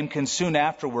my name can soon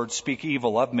afterwards speak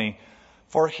evil of me.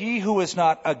 For he who is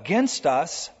not against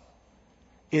us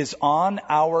is on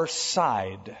our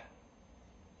side.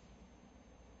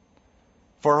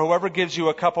 For whoever gives you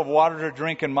a cup of water to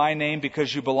drink in my name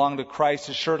because you belong to Christ,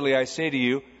 assuredly I say to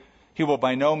you, he will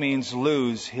by no means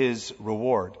lose his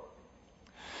reward.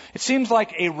 It seems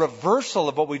like a reversal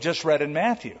of what we just read in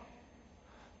Matthew.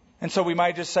 And so we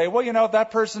might just say, well, if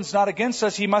that person's not against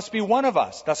us, he must be one of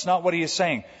us. That's not what he is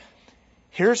saying.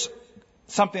 Here's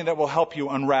something that will help you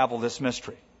unravel this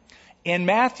mystery. In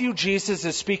Matthew, Jesus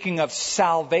is speaking of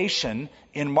salvation.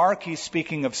 In Mark, he's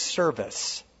speaking of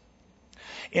service.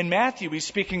 In Matthew, he's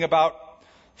speaking about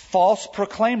false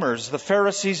proclaimers, the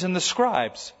Pharisees and the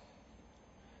scribes.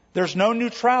 There's no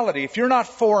neutrality. If you're not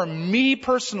for me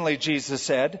personally, Jesus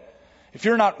said, if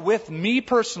you're not with me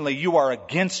personally, you are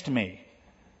against me.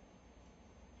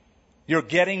 You're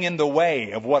getting in the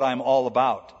way of what I'm all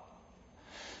about.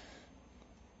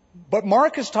 But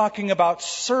Mark is talking about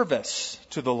service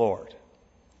to the Lord.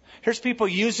 Here's people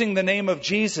using the name of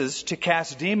Jesus to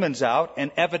cast demons out,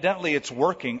 and evidently it's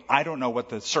working. I don't know what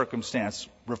the circumstance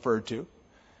referred to.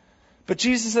 But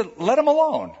Jesus said, let them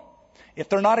alone. If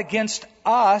they're not against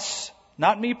us,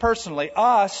 not me personally,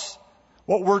 us,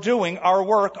 what we're doing, our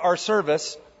work, our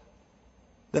service,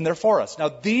 then they're for us. Now,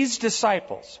 these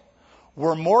disciples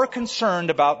were more concerned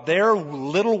about their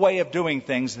little way of doing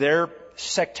things, their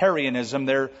sectarianism,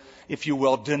 their, if you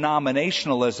will,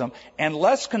 denominationalism, and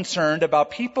less concerned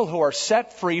about people who are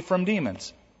set free from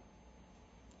demons.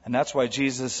 And that's why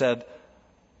Jesus said,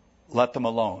 let them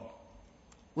alone.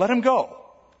 Let them go.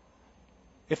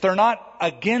 If they're not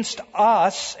against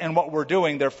us and what we're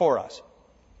doing, they're for us.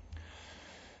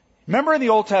 Remember in the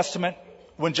Old Testament,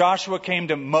 when Joshua came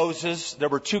to Moses, there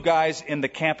were two guys in the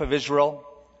camp of Israel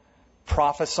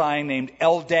prophesying named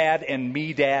Eldad and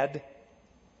Medad.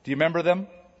 Do you remember them?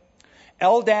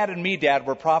 Eldad and Medad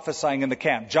were prophesying in the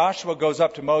camp. Joshua goes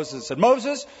up to Moses and said,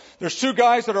 Moses, there's two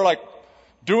guys that are like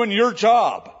doing your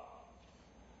job.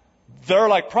 They're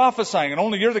like prophesying, and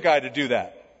only you're the guy to do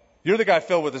that. You're the guy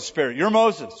filled with the Spirit. You're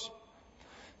Moses.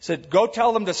 He said, go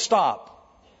tell them to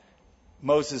stop.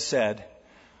 Moses said,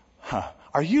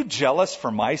 are you jealous for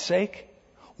my sake?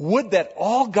 Would that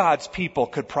all God's people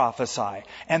could prophesy,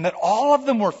 and that all of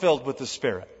them were filled with the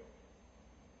Spirit.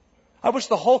 I wish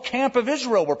the whole camp of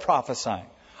Israel were prophesying.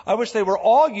 I wish they were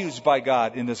all used by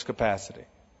God in this capacity.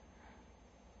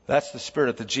 That's the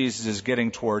spirit that Jesus is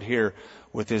getting toward here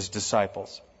with his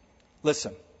disciples.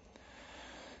 Listen,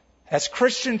 as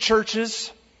Christian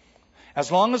churches,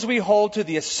 as long as we hold to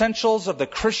the essentials of the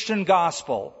Christian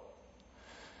gospel,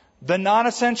 the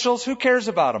non-essentials, who cares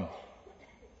about them?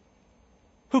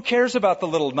 Who cares about the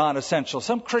little non-essentials?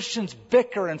 Some Christians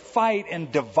bicker and fight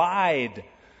and divide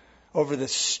over the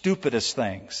stupidest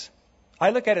things.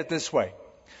 I look at it this way.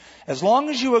 As long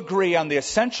as you agree on the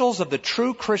essentials of the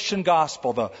true Christian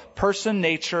gospel, the person,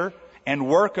 nature, and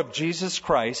work of Jesus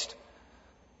Christ,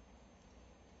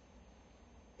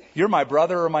 you're my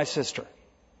brother or my sister.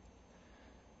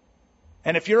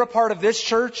 And if you're a part of this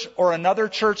church or another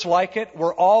church like it,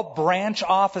 we're all branch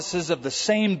offices of the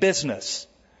same business.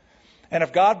 And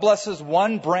if God blesses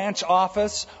one branch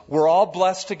office, we're all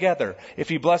blessed together. If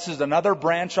He blesses another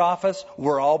branch office,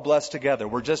 we're all blessed together.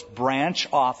 We're just branch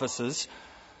offices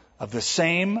of the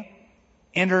same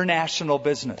international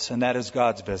business, and that is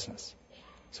God's business.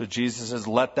 So Jesus says,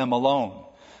 let them alone.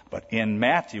 But in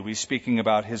Matthew, he's speaking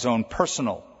about his own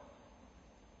personal.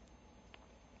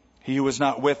 He who is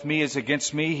not with me is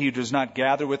against me. He who does not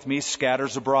gather with me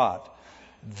scatters abroad.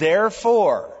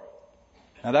 Therefore,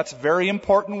 now that's a very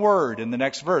important word in the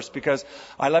next verse, because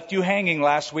I left you hanging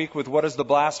last week with what is the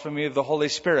blasphemy of the Holy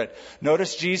Spirit.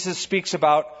 Notice Jesus speaks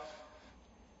about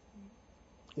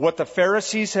what the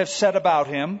Pharisees have said about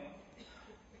him,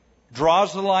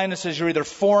 draws the line and says, you're either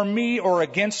for me or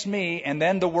against me, and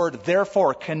then the word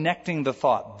therefore, connecting the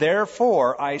thought.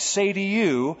 Therefore, I say to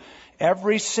you,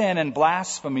 every sin and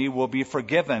blasphemy will be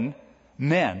forgiven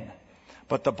men,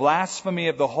 but the blasphemy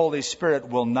of the Holy Spirit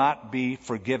will not be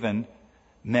forgiven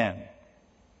men.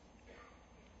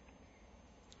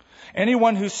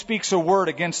 Anyone who speaks a word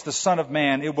against the Son of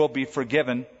Man, it will be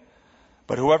forgiven.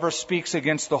 But whoever speaks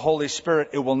against the Holy Spirit,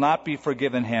 it will not be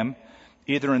forgiven him,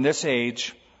 either in this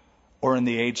age or in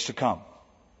the age to come.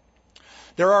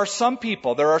 There are some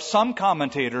people, there are some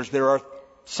commentators, there are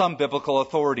some biblical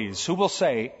authorities who will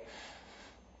say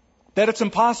that it's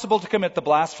impossible to commit the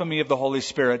blasphemy of the Holy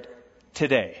Spirit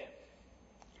today.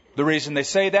 The reason they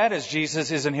say that is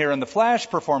Jesus isn't here in the flesh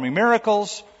performing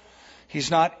miracles. He's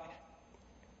not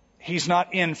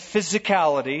in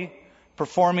physicality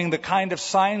performing the kind of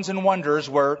signs and wonders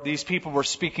where these people were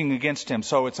speaking against him.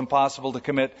 So it's impossible to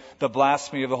commit the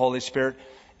blasphemy of the Holy Spirit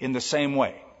in the same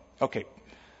way. Okay,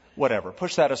 whatever.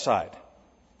 Push that aside.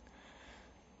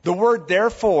 The word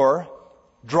therefore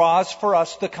draws for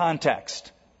us the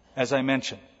context, as I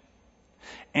mentioned.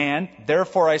 And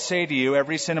therefore I say to you,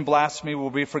 every sin and blasphemy will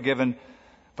be forgiven,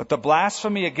 but the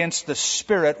blasphemy against the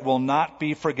Spirit will not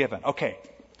be forgiven. Okay.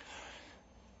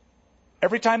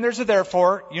 Every time there's a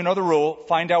therefore, you know the rule,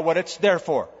 find out what it's there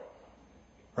for.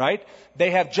 Right?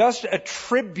 They have just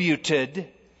attributed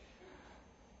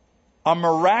a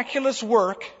miraculous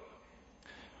work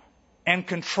and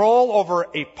control over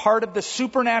a part of the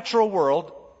supernatural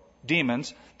world,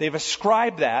 demons. They've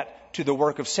ascribed that to the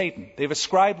work of Satan. They've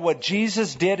ascribed what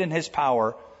Jesus did in his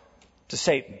power to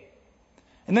Satan.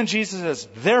 And then Jesus says,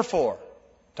 therefore,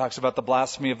 talks about the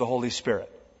blasphemy of the Holy Spirit.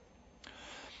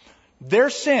 Their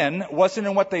sin wasn't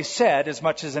in what they said as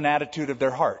much as an attitude of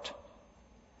their heart.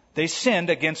 They sinned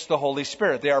against the Holy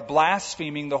Spirit. They are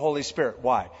blaspheming the Holy Spirit.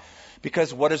 Why?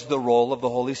 Because what is the role of the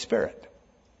Holy Spirit?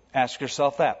 Ask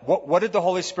yourself that. What did the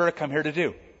Holy Spirit come here to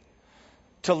do?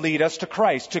 To lead us to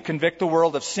Christ, to convict the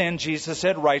world of sin, Jesus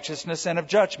said, righteousness, and of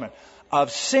judgment. Of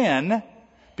sin,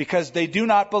 because they do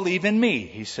not believe in me,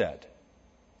 he said.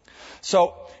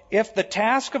 So, if the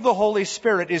task of the Holy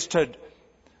Spirit is to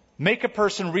make a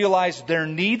person realize their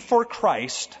need for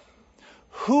Christ,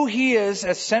 who he is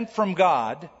as sent from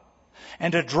God,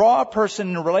 and to draw a person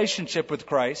in a relationship with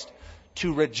Christ,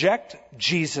 to reject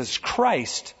Jesus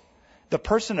Christ, the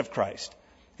person of Christ,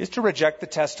 is to reject the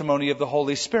testimony of the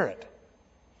Holy Spirit.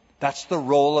 That's the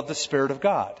role of the Spirit of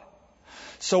God.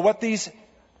 So what these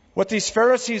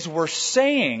Pharisees were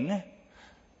saying,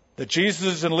 that Jesus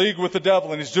is in league with the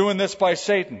devil and he's doing this by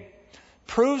Satan,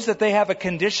 proves that they have a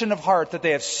condition of heart, that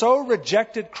they have so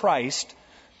rejected Christ,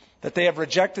 that they have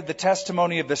rejected the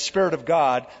testimony of the Spirit of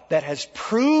God that has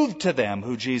proved to them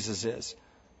who Jesus is.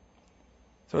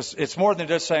 So it's more than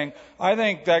just saying, I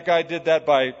think that guy did that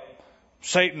by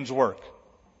Satan's work.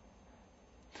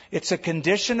 It's a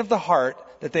condition of the heart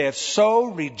that they have so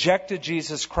rejected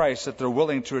Jesus Christ that they're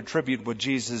willing to attribute what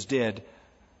Jesus did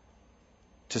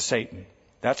to Satan.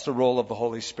 That's the role of the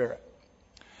Holy Spirit.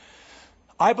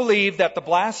 I believe that the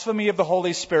blasphemy of the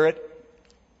Holy Spirit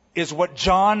is what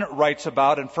John writes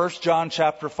about in 1 John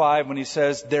chapter 5 when he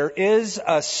says, there is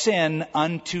a sin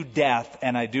unto death,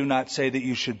 and I do not say that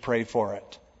you should pray for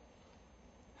it.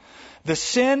 The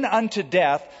sin unto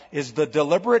death is the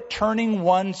deliberate turning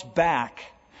one's back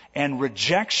and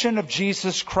rejection of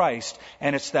Jesus Christ.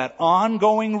 And it's that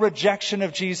ongoing rejection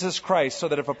of Jesus Christ, so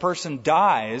that if a person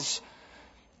dies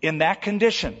in that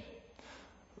condition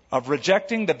of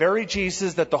rejecting the very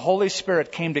Jesus that the Holy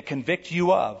Spirit came to convict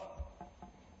you of,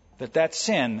 that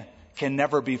sin can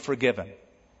never be forgiven.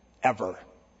 Ever.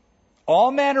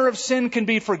 All manner of sin can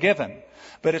be forgiven,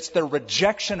 but it's the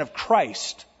rejection of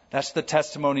Christ. That's the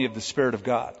testimony of the Spirit of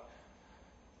God.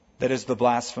 That is the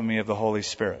blasphemy of the Holy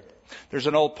Spirit. There's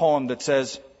an old poem that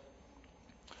says,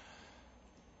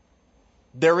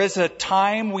 there is a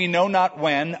time we know not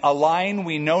when, a line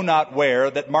we know not where,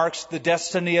 that marks the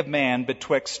destiny of man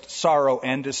betwixt sorrow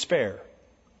and despair.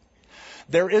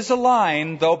 There is a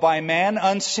line, though by man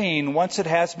unseen, once it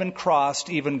has been crossed,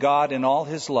 even God in all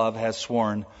his love has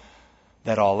sworn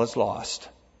that all is lost.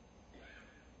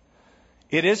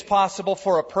 It is possible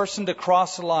for a person to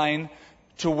cross a line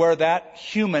to where that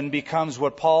human becomes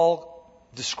what Paul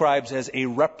describes as a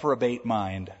reprobate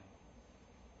mind.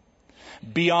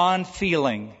 Beyond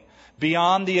feeling,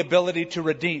 beyond the ability to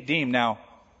redeem. Now,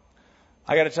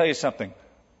 I got to tell you something.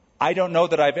 I don't know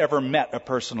that I've ever met a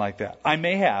person like that. I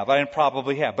may have, I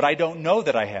probably have, but I don't know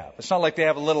that I have. It's not like they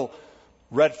have a little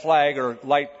red flag or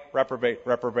light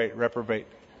reprobate.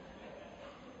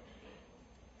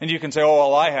 And you can say, oh,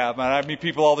 well, I have, and I meet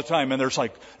people all the time, and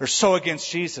they're so against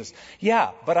Jesus.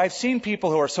 Yeah, but I've seen people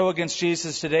who are so against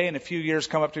Jesus today, in a few years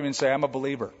come up to me and say, I'm a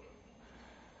believer.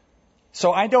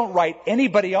 So I don't write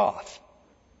anybody off.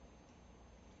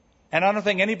 And I don't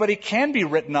think anybody can be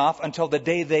written off until the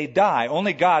day they die.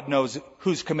 Only God knows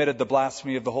who's committed the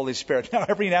blasphemy of the Holy Spirit. Now,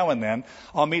 every now and then,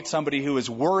 I'll meet somebody who is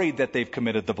worried that they've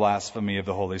committed the blasphemy of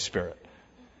the Holy Spirit.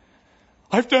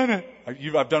 I've done it.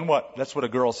 I've done what? That's what a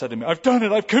girl said to me. I've done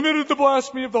it. I've committed the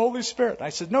blasphemy of the Holy Spirit. I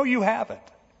said, no, you haven't.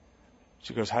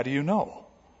 She goes, how do you know?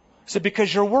 I said,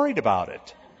 because you're worried about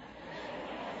it.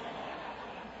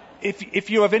 If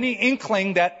you have any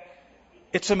inkling that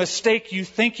it's a mistake you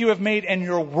think you have made and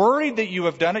you're worried that you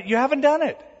have done it, you haven't done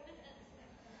it.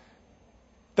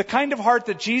 The kind of heart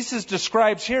that Jesus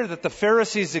describes here that the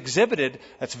Pharisees exhibited,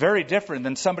 that's very different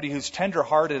than somebody who's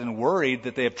tender-hearted and worried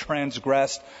that they have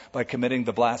transgressed by committing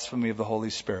the blasphemy of the Holy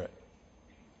Spirit.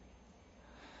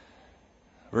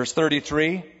 Verse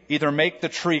 33, either make the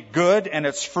tree good and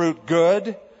its fruit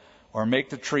good, or make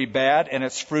the tree bad and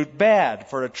its fruit bad,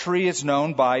 for a tree is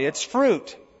known by its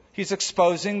fruit. He's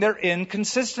exposing their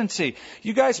inconsistency.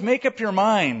 You guys make up your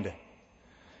mind.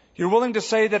 You're willing to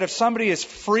say that if somebody is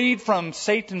freed from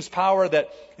Satan's power,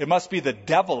 that it must be the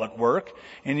devil at work,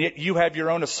 and yet you have your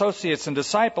own associates and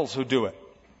disciples who do it.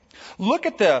 Look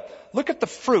at the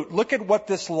fruit. Look at what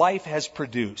this life has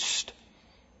produced.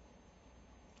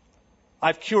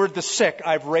 I've cured the sick.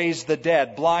 I've raised the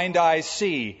dead. Blind eyes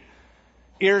see.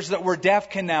 Ears that were deaf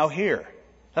can now hear.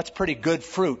 That's pretty good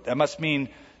fruit. That must mean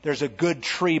there's a good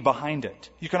tree behind it.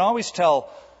 You can always tell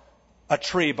a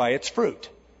tree by its fruit.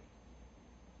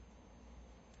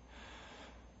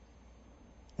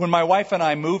 When my wife and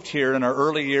I moved here in our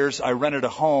early years, I rented a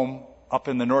home up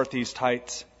in the Northeast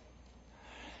Heights.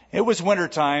 It was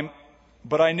wintertime,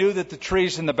 but I knew that the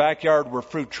trees in the backyard were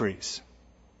fruit trees.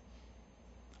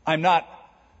 I'm not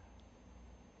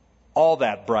all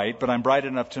that bright, but I'm bright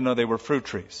enough to know they were fruit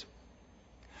trees.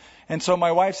 And so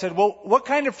my wife said, well, what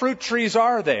kind of fruit trees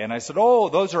are they? And I said, oh,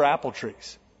 those are apple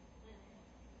trees.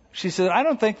 She said, I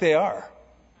don't think they are.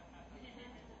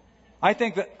 I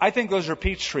think those are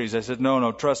peach trees. I said,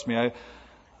 no, trust me.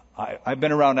 I've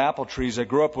been around apple trees. I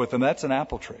grew up with them. That's an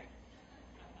apple tree.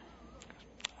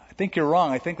 I think you're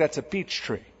wrong. I think that's a peach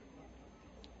tree.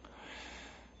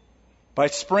 By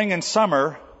spring and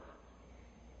summer,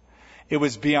 it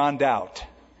was beyond doubt,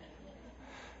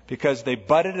 because they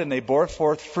budded and they bore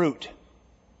forth fruit.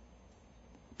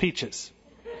 Peaches.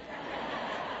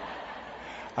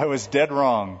 I was dead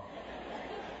wrong.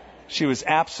 She was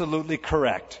absolutely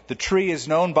correct. The tree is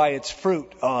known by its fruit.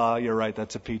 Oh, you're right,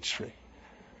 that's a peach tree.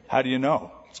 How do you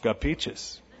know? It's got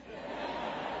peaches.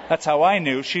 That's how I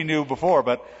knew. She knew before,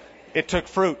 but it took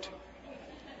fruit.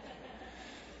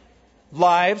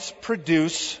 Lives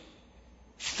produce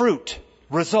fruit,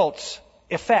 results,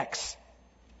 effects.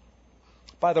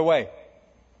 By the way,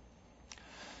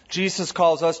 Jesus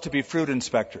calls us to be fruit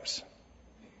inspectors.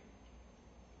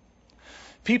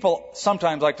 People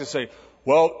sometimes like to say,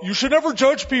 well, you should never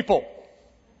judge people.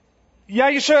 Yeah,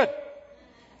 you should.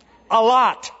 A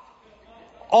lot.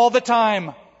 All the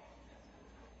time.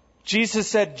 Jesus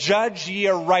said, judge ye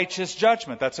a righteous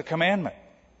judgment. That's a commandment.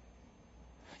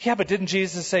 Yeah, but didn't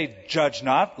Jesus say, judge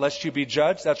not, lest you be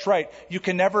judged? That's right. You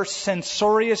can never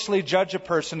censoriously judge a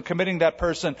person, committing that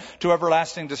person to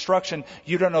everlasting destruction.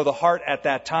 You don't know the heart at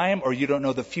that time, or you don't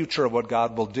know the future of what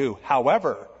God will do.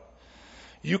 However,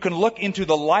 you can look into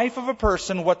the life of a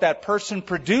person, what that person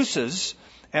produces,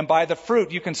 and by the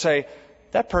fruit you can say,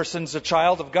 that person's a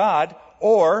child of God,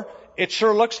 or it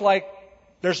sure looks like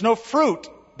there's no fruit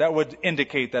that would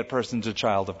indicate that person's a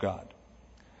child of God.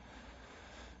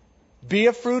 Be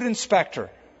a fruit inspector,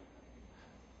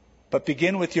 but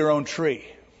begin with your own tree.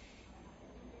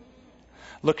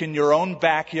 Look in your own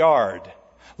backyard.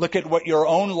 Look at what your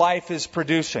own life is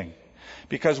producing.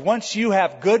 Because once you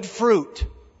have good fruit,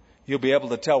 you'll be able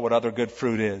to tell what other good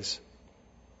fruit is.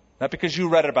 Not because you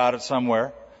read about it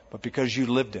somewhere, but because you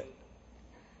lived it.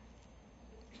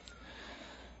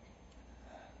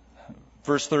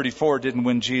 Verse 34 didn't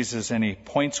win Jesus any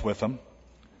points with him.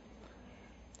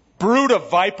 Brood of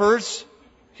vipers,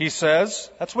 he says.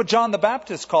 That's what John the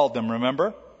Baptist called them,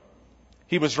 remember?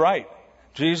 He was right.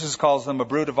 Jesus calls them a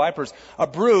brood of vipers. A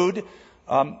brood,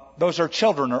 those are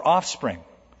children or offspring.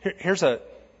 Here's a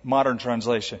modern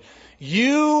translation.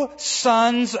 You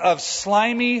sons of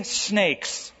slimy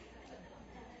snakes.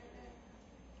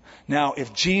 Now,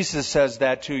 if Jesus says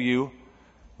that to you,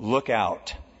 look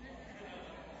out.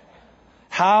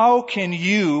 How can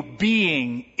you,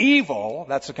 being evil,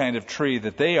 that's the kind of tree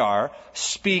that they are,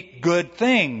 speak good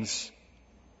things?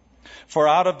 For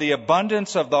out of the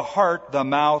abundance of the heart, the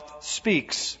mouth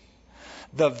speaks.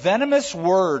 The venomous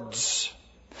words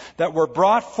that were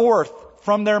brought forth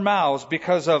from their mouths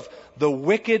because of the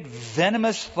wicked,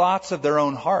 venomous thoughts of their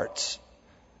own hearts.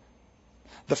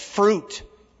 The fruit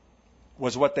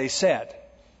was what they said.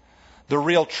 The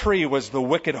real tree was the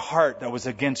wicked heart that was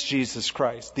against Jesus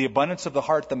Christ. The abundance of the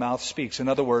heart, the mouth speaks. In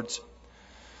other words,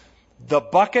 the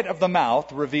bucket of the mouth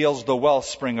reveals the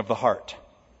wellspring of the heart.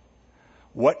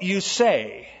 What you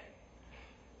say,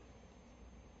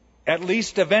 at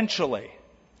least eventually,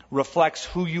 reflects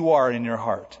who you are in your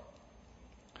heart.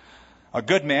 A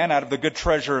good man out of the good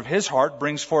treasure of his heart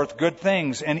brings forth good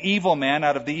things. An evil man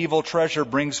out of the evil treasure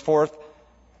brings forth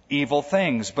evil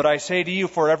things. But I say to you,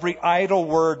 for every idle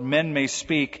word men may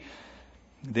speak,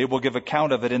 they will give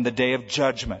account of it in the day of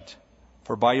judgment.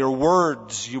 For by your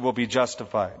words you will be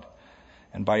justified,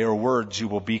 and by your words you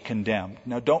will be condemned.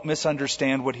 Now don't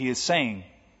misunderstand what he is saying.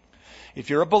 If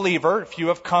you're a believer, if you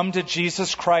have come to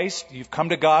Jesus Christ, you've come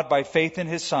to God by faith in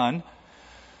His Son,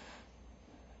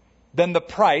 then the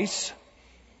price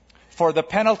for the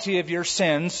penalty of your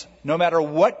sins, no matter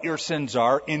what your sins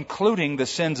are, including the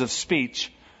sins of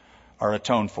speech, are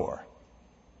atoned for.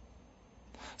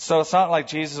 So it's not like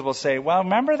Jesus will say, well,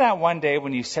 remember that one day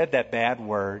when you said that bad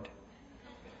word?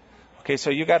 Okay,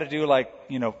 so you got to do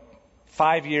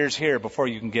 5 years here before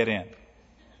you can get in.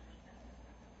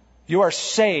 You are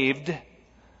saved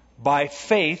by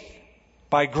faith,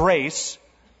 by grace,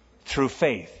 through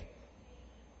faith.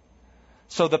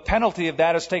 So the penalty of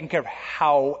that is taken care of.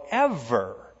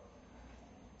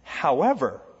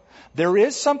 However, there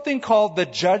is something called the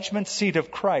judgment seat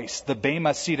of Christ, the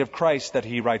Bema seat of Christ that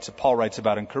Paul writes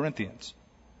about in Corinthians.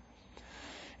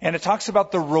 And it talks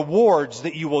about the rewards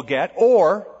that you will get,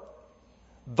 or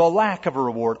the lack of a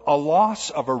reward, a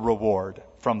loss of a reward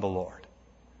from the Lord.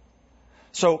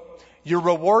 So you're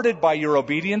rewarded by your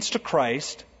obedience to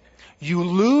Christ. You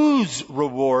lose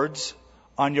rewards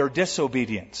on your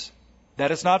disobedience.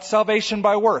 That is not salvation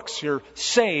by works. You're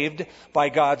saved by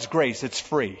God's grace. It's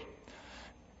free.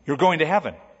 You're going to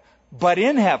heaven. But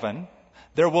in heaven,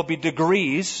 there will be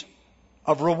degrees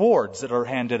of rewards that are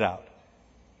handed out.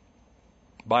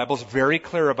 The Bible's very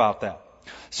clear about that.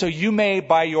 So you may,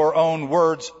 by your own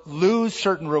words, lose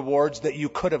certain rewards that you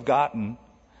could have gotten.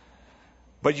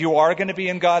 But you are going to be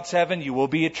in God's heaven. You will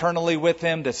be eternally with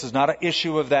Him. This is not an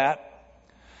issue of that.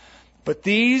 But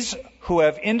these who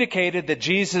have indicated that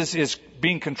Jesus is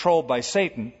being controlled by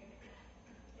Satan,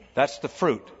 that's the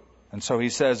fruit. And so he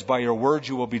says, by your words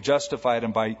you will be justified,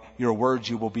 and by your words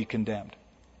you will be condemned.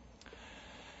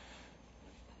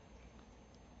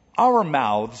 Our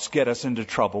mouths get us into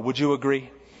trouble. Would you agree?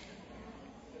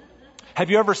 Have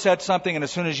you ever said something and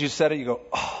as soon as you said it, you go,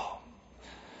 oh,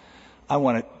 I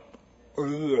want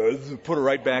to put it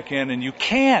right back in, and you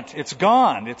can't. It's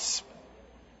gone. It's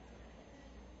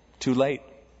too late.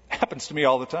 Happens to me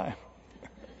all the time.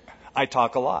 I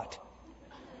talk a lot.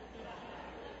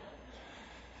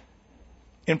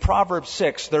 In Proverbs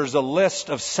 6, there's a list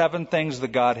of 7 things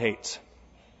that God hates.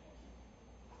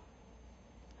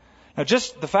 Now,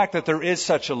 just the fact that there is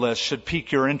such a list should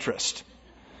pique your interest.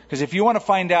 Because if you want to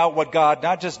find out what God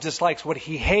not just dislikes, what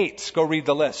He hates, go read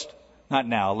the list. Not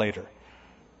now, later.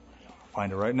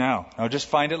 Find it right now. No, just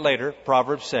find it later.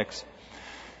 Proverbs 6.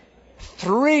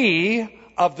 3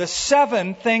 of the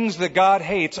 7 things that God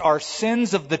hates are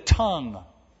sins of the tongue.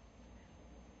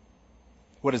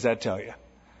 What does that tell you?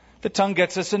 The tongue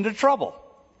gets us into trouble.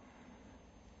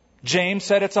 James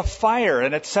said it's a fire,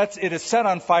 and it is set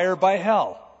on fire by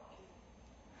hell.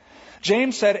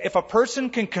 James said if a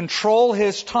person can control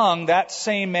his tongue, that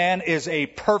same man is a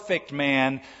perfect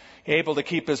man, able to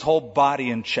keep his whole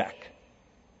body in check.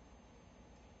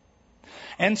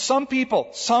 And some people,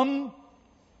 some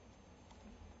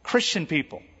Christian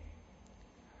people,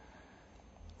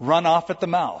 run off at the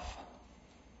mouth.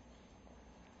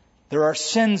 There are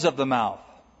sins of the mouth.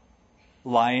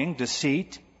 Lying,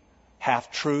 deceit,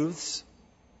 half-truths,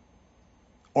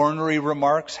 ornery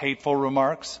remarks, hateful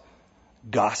remarks,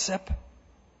 gossip.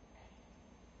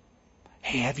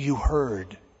 Hey, have you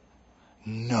heard?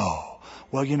 No.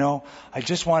 Well,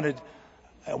 I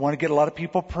want to get a lot of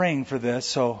people praying for this,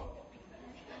 so.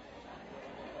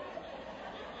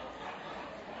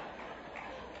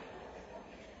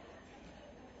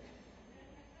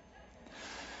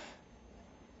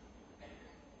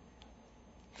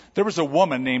 There was a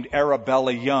woman named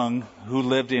Arabella Young who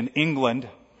lived in England,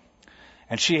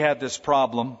 and she had this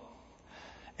problem.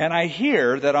 And I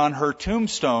hear that on her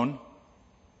tombstone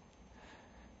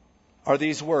are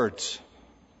these words.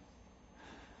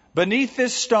 Beneath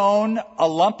this stone, a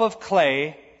lump of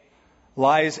clay,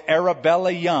 lies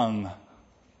Arabella Young,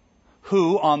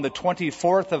 who on the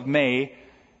 24th of May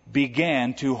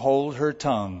began to hold her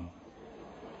tongue.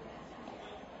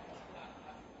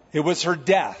 It was her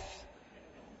death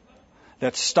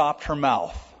that stopped her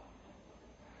mouth.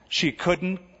 She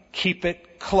couldn't keep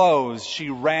it closed.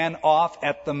 She ran off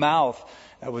at the mouth.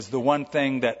 That was the one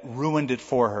thing that ruined it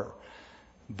for her.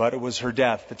 But it was her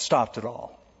death that stopped it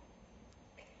all.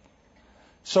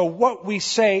 So what we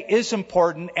say is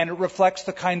important, and it reflects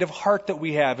the kind of heart that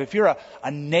we have. If you're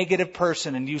a negative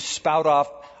person and you spout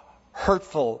off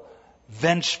hurtful,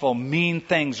 vengeful, mean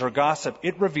things or gossip,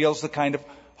 it reveals the kind of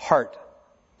heart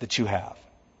that you have.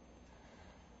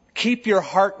 Keep your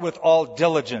heart with all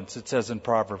diligence, it says in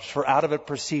Proverbs, for out of it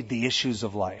proceed the issues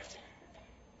of life.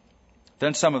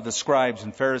 Then some of the scribes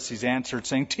and Pharisees answered,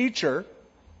 saying, Teacher,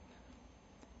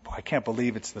 boy, I can't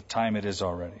believe it's the time it is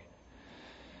already.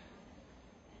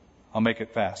 I'll make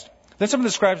it fast. Then some of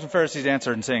the scribes and Pharisees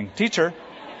answered and saying, Teacher,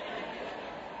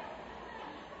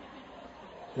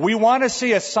 we want to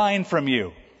see a sign from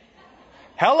you.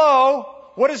 Hello,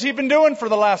 what has he been doing for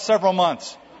the last several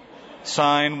months?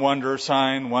 Sign, wonder,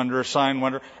 sign, wonder, sign,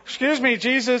 wonder. Excuse me,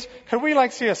 Jesus, could we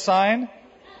see a sign?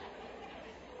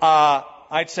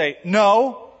 I'd say,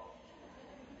 no.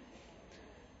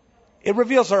 It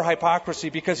reveals our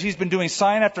hypocrisy because he's been doing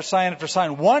sign after sign after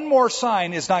sign. One more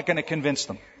sign is not going to convince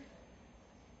them.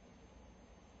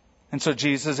 And so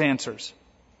Jesus answers.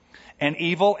 An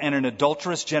evil and an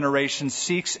adulterous generation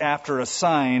seeks after a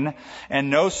sign,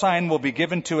 and no sign will be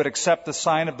given to it except the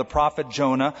sign of the prophet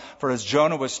Jonah. For as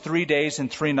Jonah was 3 days and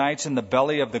 3 nights in the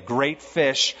belly of the great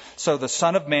fish, so the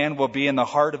Son of Man will be in the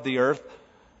heart of the earth,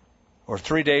 or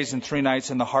 3 days and 3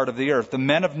 nights in the heart of the earth. The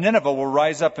men of Nineveh will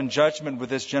rise up in judgment with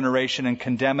this generation and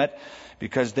condemn it,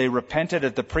 because they repented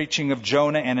at the preaching of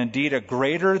Jonah, and indeed a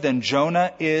greater than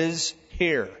Jonah is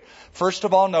here. First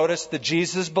of all, notice that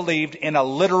Jesus believed in a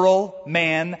literal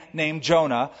man named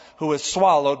Jonah who was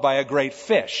swallowed by a great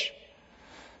fish.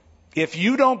 If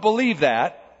you don't believe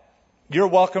that, you're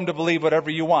welcome to believe whatever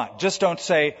you want. Just don't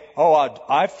say,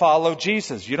 I follow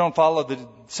Jesus. You don't follow the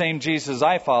same Jesus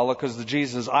I follow, because the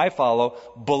Jesus I follow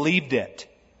believed it.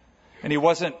 And he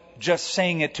wasn't just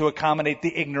saying it to accommodate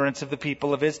the ignorance of the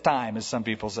people of his time, as some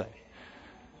people say.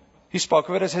 He spoke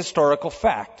of it as historical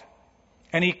fact.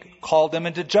 And he called them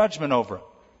into judgment over it.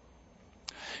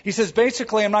 He says,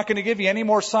 basically, I'm not going to give you any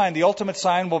more sign. The ultimate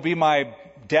sign will be my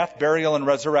death, burial, and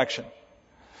resurrection.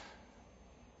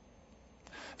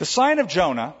 The sign of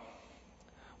Jonah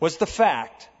was the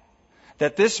fact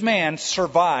that this man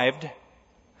survived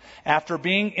after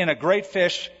being in a great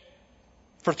fish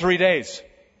for 3 days,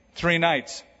 3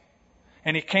 nights.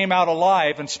 And he came out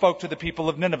alive and spoke to the people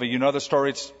of Nineveh. You know the story.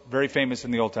 It's very famous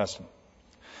in the Old Testament.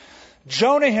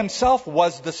 Jonah himself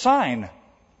was the sign.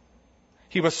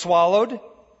 He was swallowed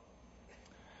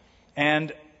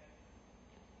and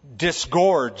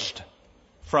disgorged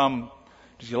from,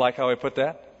 did you like how I put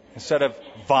that? Instead of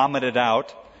vomited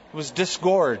out, it was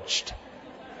disgorged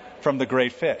from the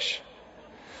great fish.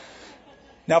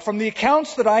 Now, from the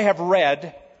accounts that I have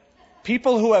read,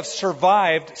 people who have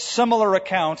survived similar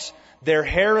accounts, their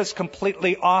hair is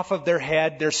completely off of their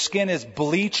head, their skin is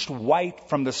bleached white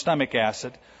from the stomach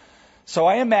acid. So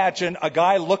I imagine a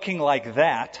guy looking like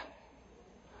that,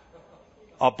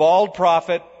 a bald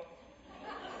prophet,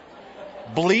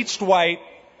 bleached white,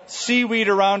 seaweed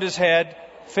around his head,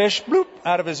 fish bloop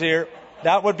out of his ear.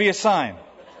 That would be a sign.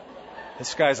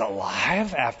 This guy's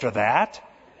alive after that.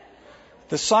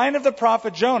 The sign of the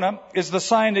prophet Jonah is the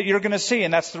sign that you're going to see,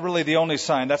 and that's really the only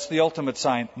sign. That's the ultimate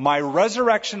sign. My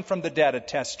resurrection from the dead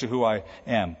attests to who I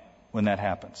am when that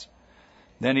happens.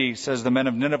 Then he says the men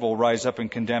of Nineveh will rise up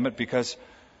and condemn it because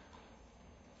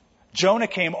Jonah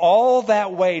came all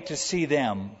that way to see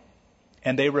them,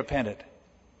 and they repented.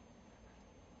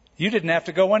 You didn't have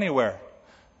to go anywhere.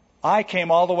 I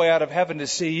came all the way out of heaven to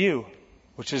see you,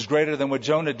 which is greater than what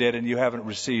Jonah did, and you haven't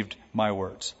received my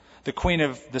words. The queen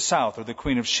of the south, or the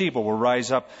queen of Sheba, will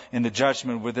rise up in the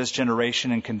judgment with this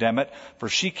generation and condemn it, for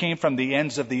she came from the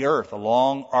ends of the earth, a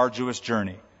long, arduous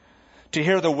journey, to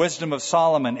hear the wisdom of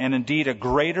Solomon, and indeed a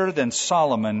greater than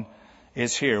Solomon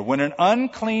is here. When an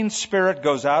unclean spirit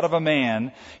goes out of a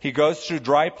man, he goes through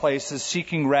dry places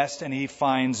seeking rest, and he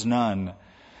finds none.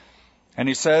 And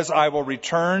he says, I will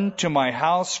return to my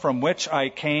house from which I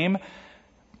came.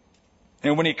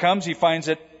 And when he comes, he finds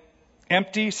it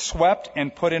empty, swept,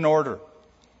 and put in order.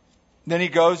 Then he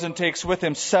goes and takes with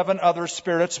him 7 other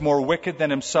spirits more wicked than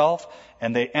himself,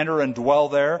 and they enter and dwell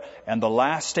there, and the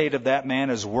last state of that man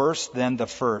is worse than the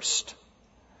first.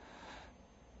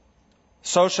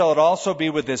 So shall it also be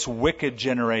with this wicked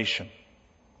generation.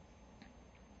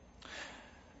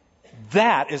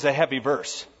 That is a heavy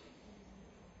verse.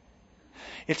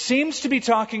 It seems to be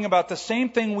talking about the same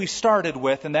thing we started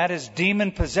with, and that is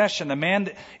demon possession. A man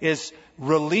is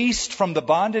released from the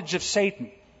bondage of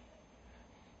Satan.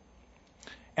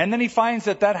 And then he finds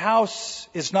that that house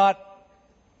is not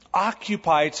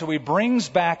occupied, so he brings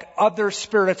back other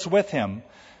spirits with him.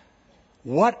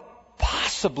 What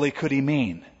possibly could he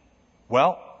mean?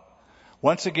 Well,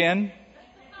 once again,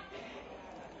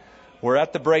 we're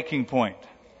at the breaking point.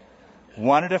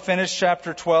 Wanted to finish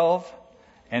chapter 12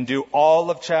 and do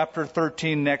all of chapter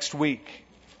 13 next week.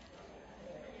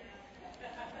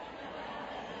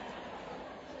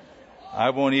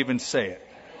 I won't even say it.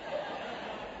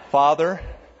 Father,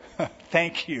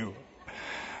 thank you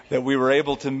that we were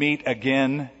able to meet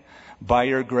again by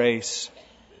your grace.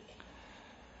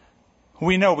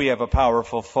 We know we have a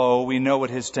powerful foe. We know what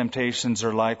his temptations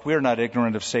are like. We are not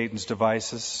ignorant of Satan's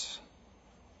devices.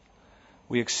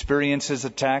 We experience his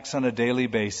attacks on a daily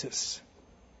basis.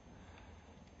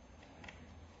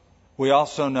 We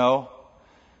also know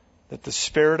that the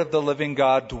Spirit of the living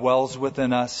God dwells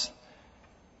within us,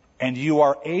 and you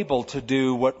are able to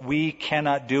do what we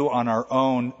cannot do on our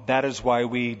own. That is why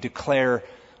we declare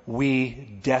we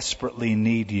desperately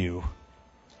need you.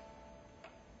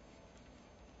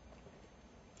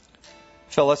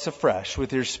 Fill us afresh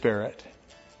with your Spirit,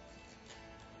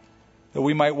 that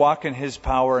we might walk in his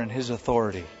power and his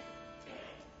authority,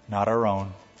 not our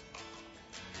own.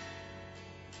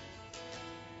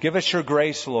 Give us your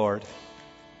grace, Lord,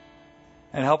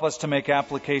 and help us to make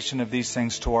application of these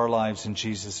things to our lives in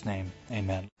Jesus' name.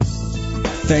 Amen.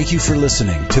 Thank you for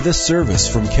listening to this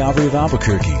service from Calvary of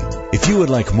Albuquerque. If you would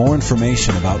like more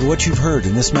information about what you've heard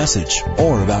in this message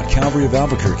or about Calvary of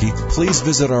Albuquerque, please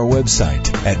visit our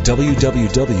website at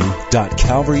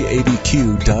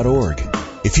www.calvaryabq.org.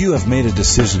 If you have made a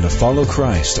decision to follow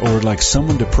Christ or would like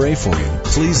someone to pray for you,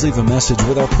 please leave a message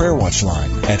with our Prayer Watch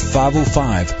line at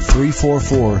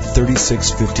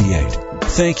 505-344-3658.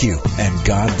 Thank you, and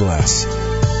God bless.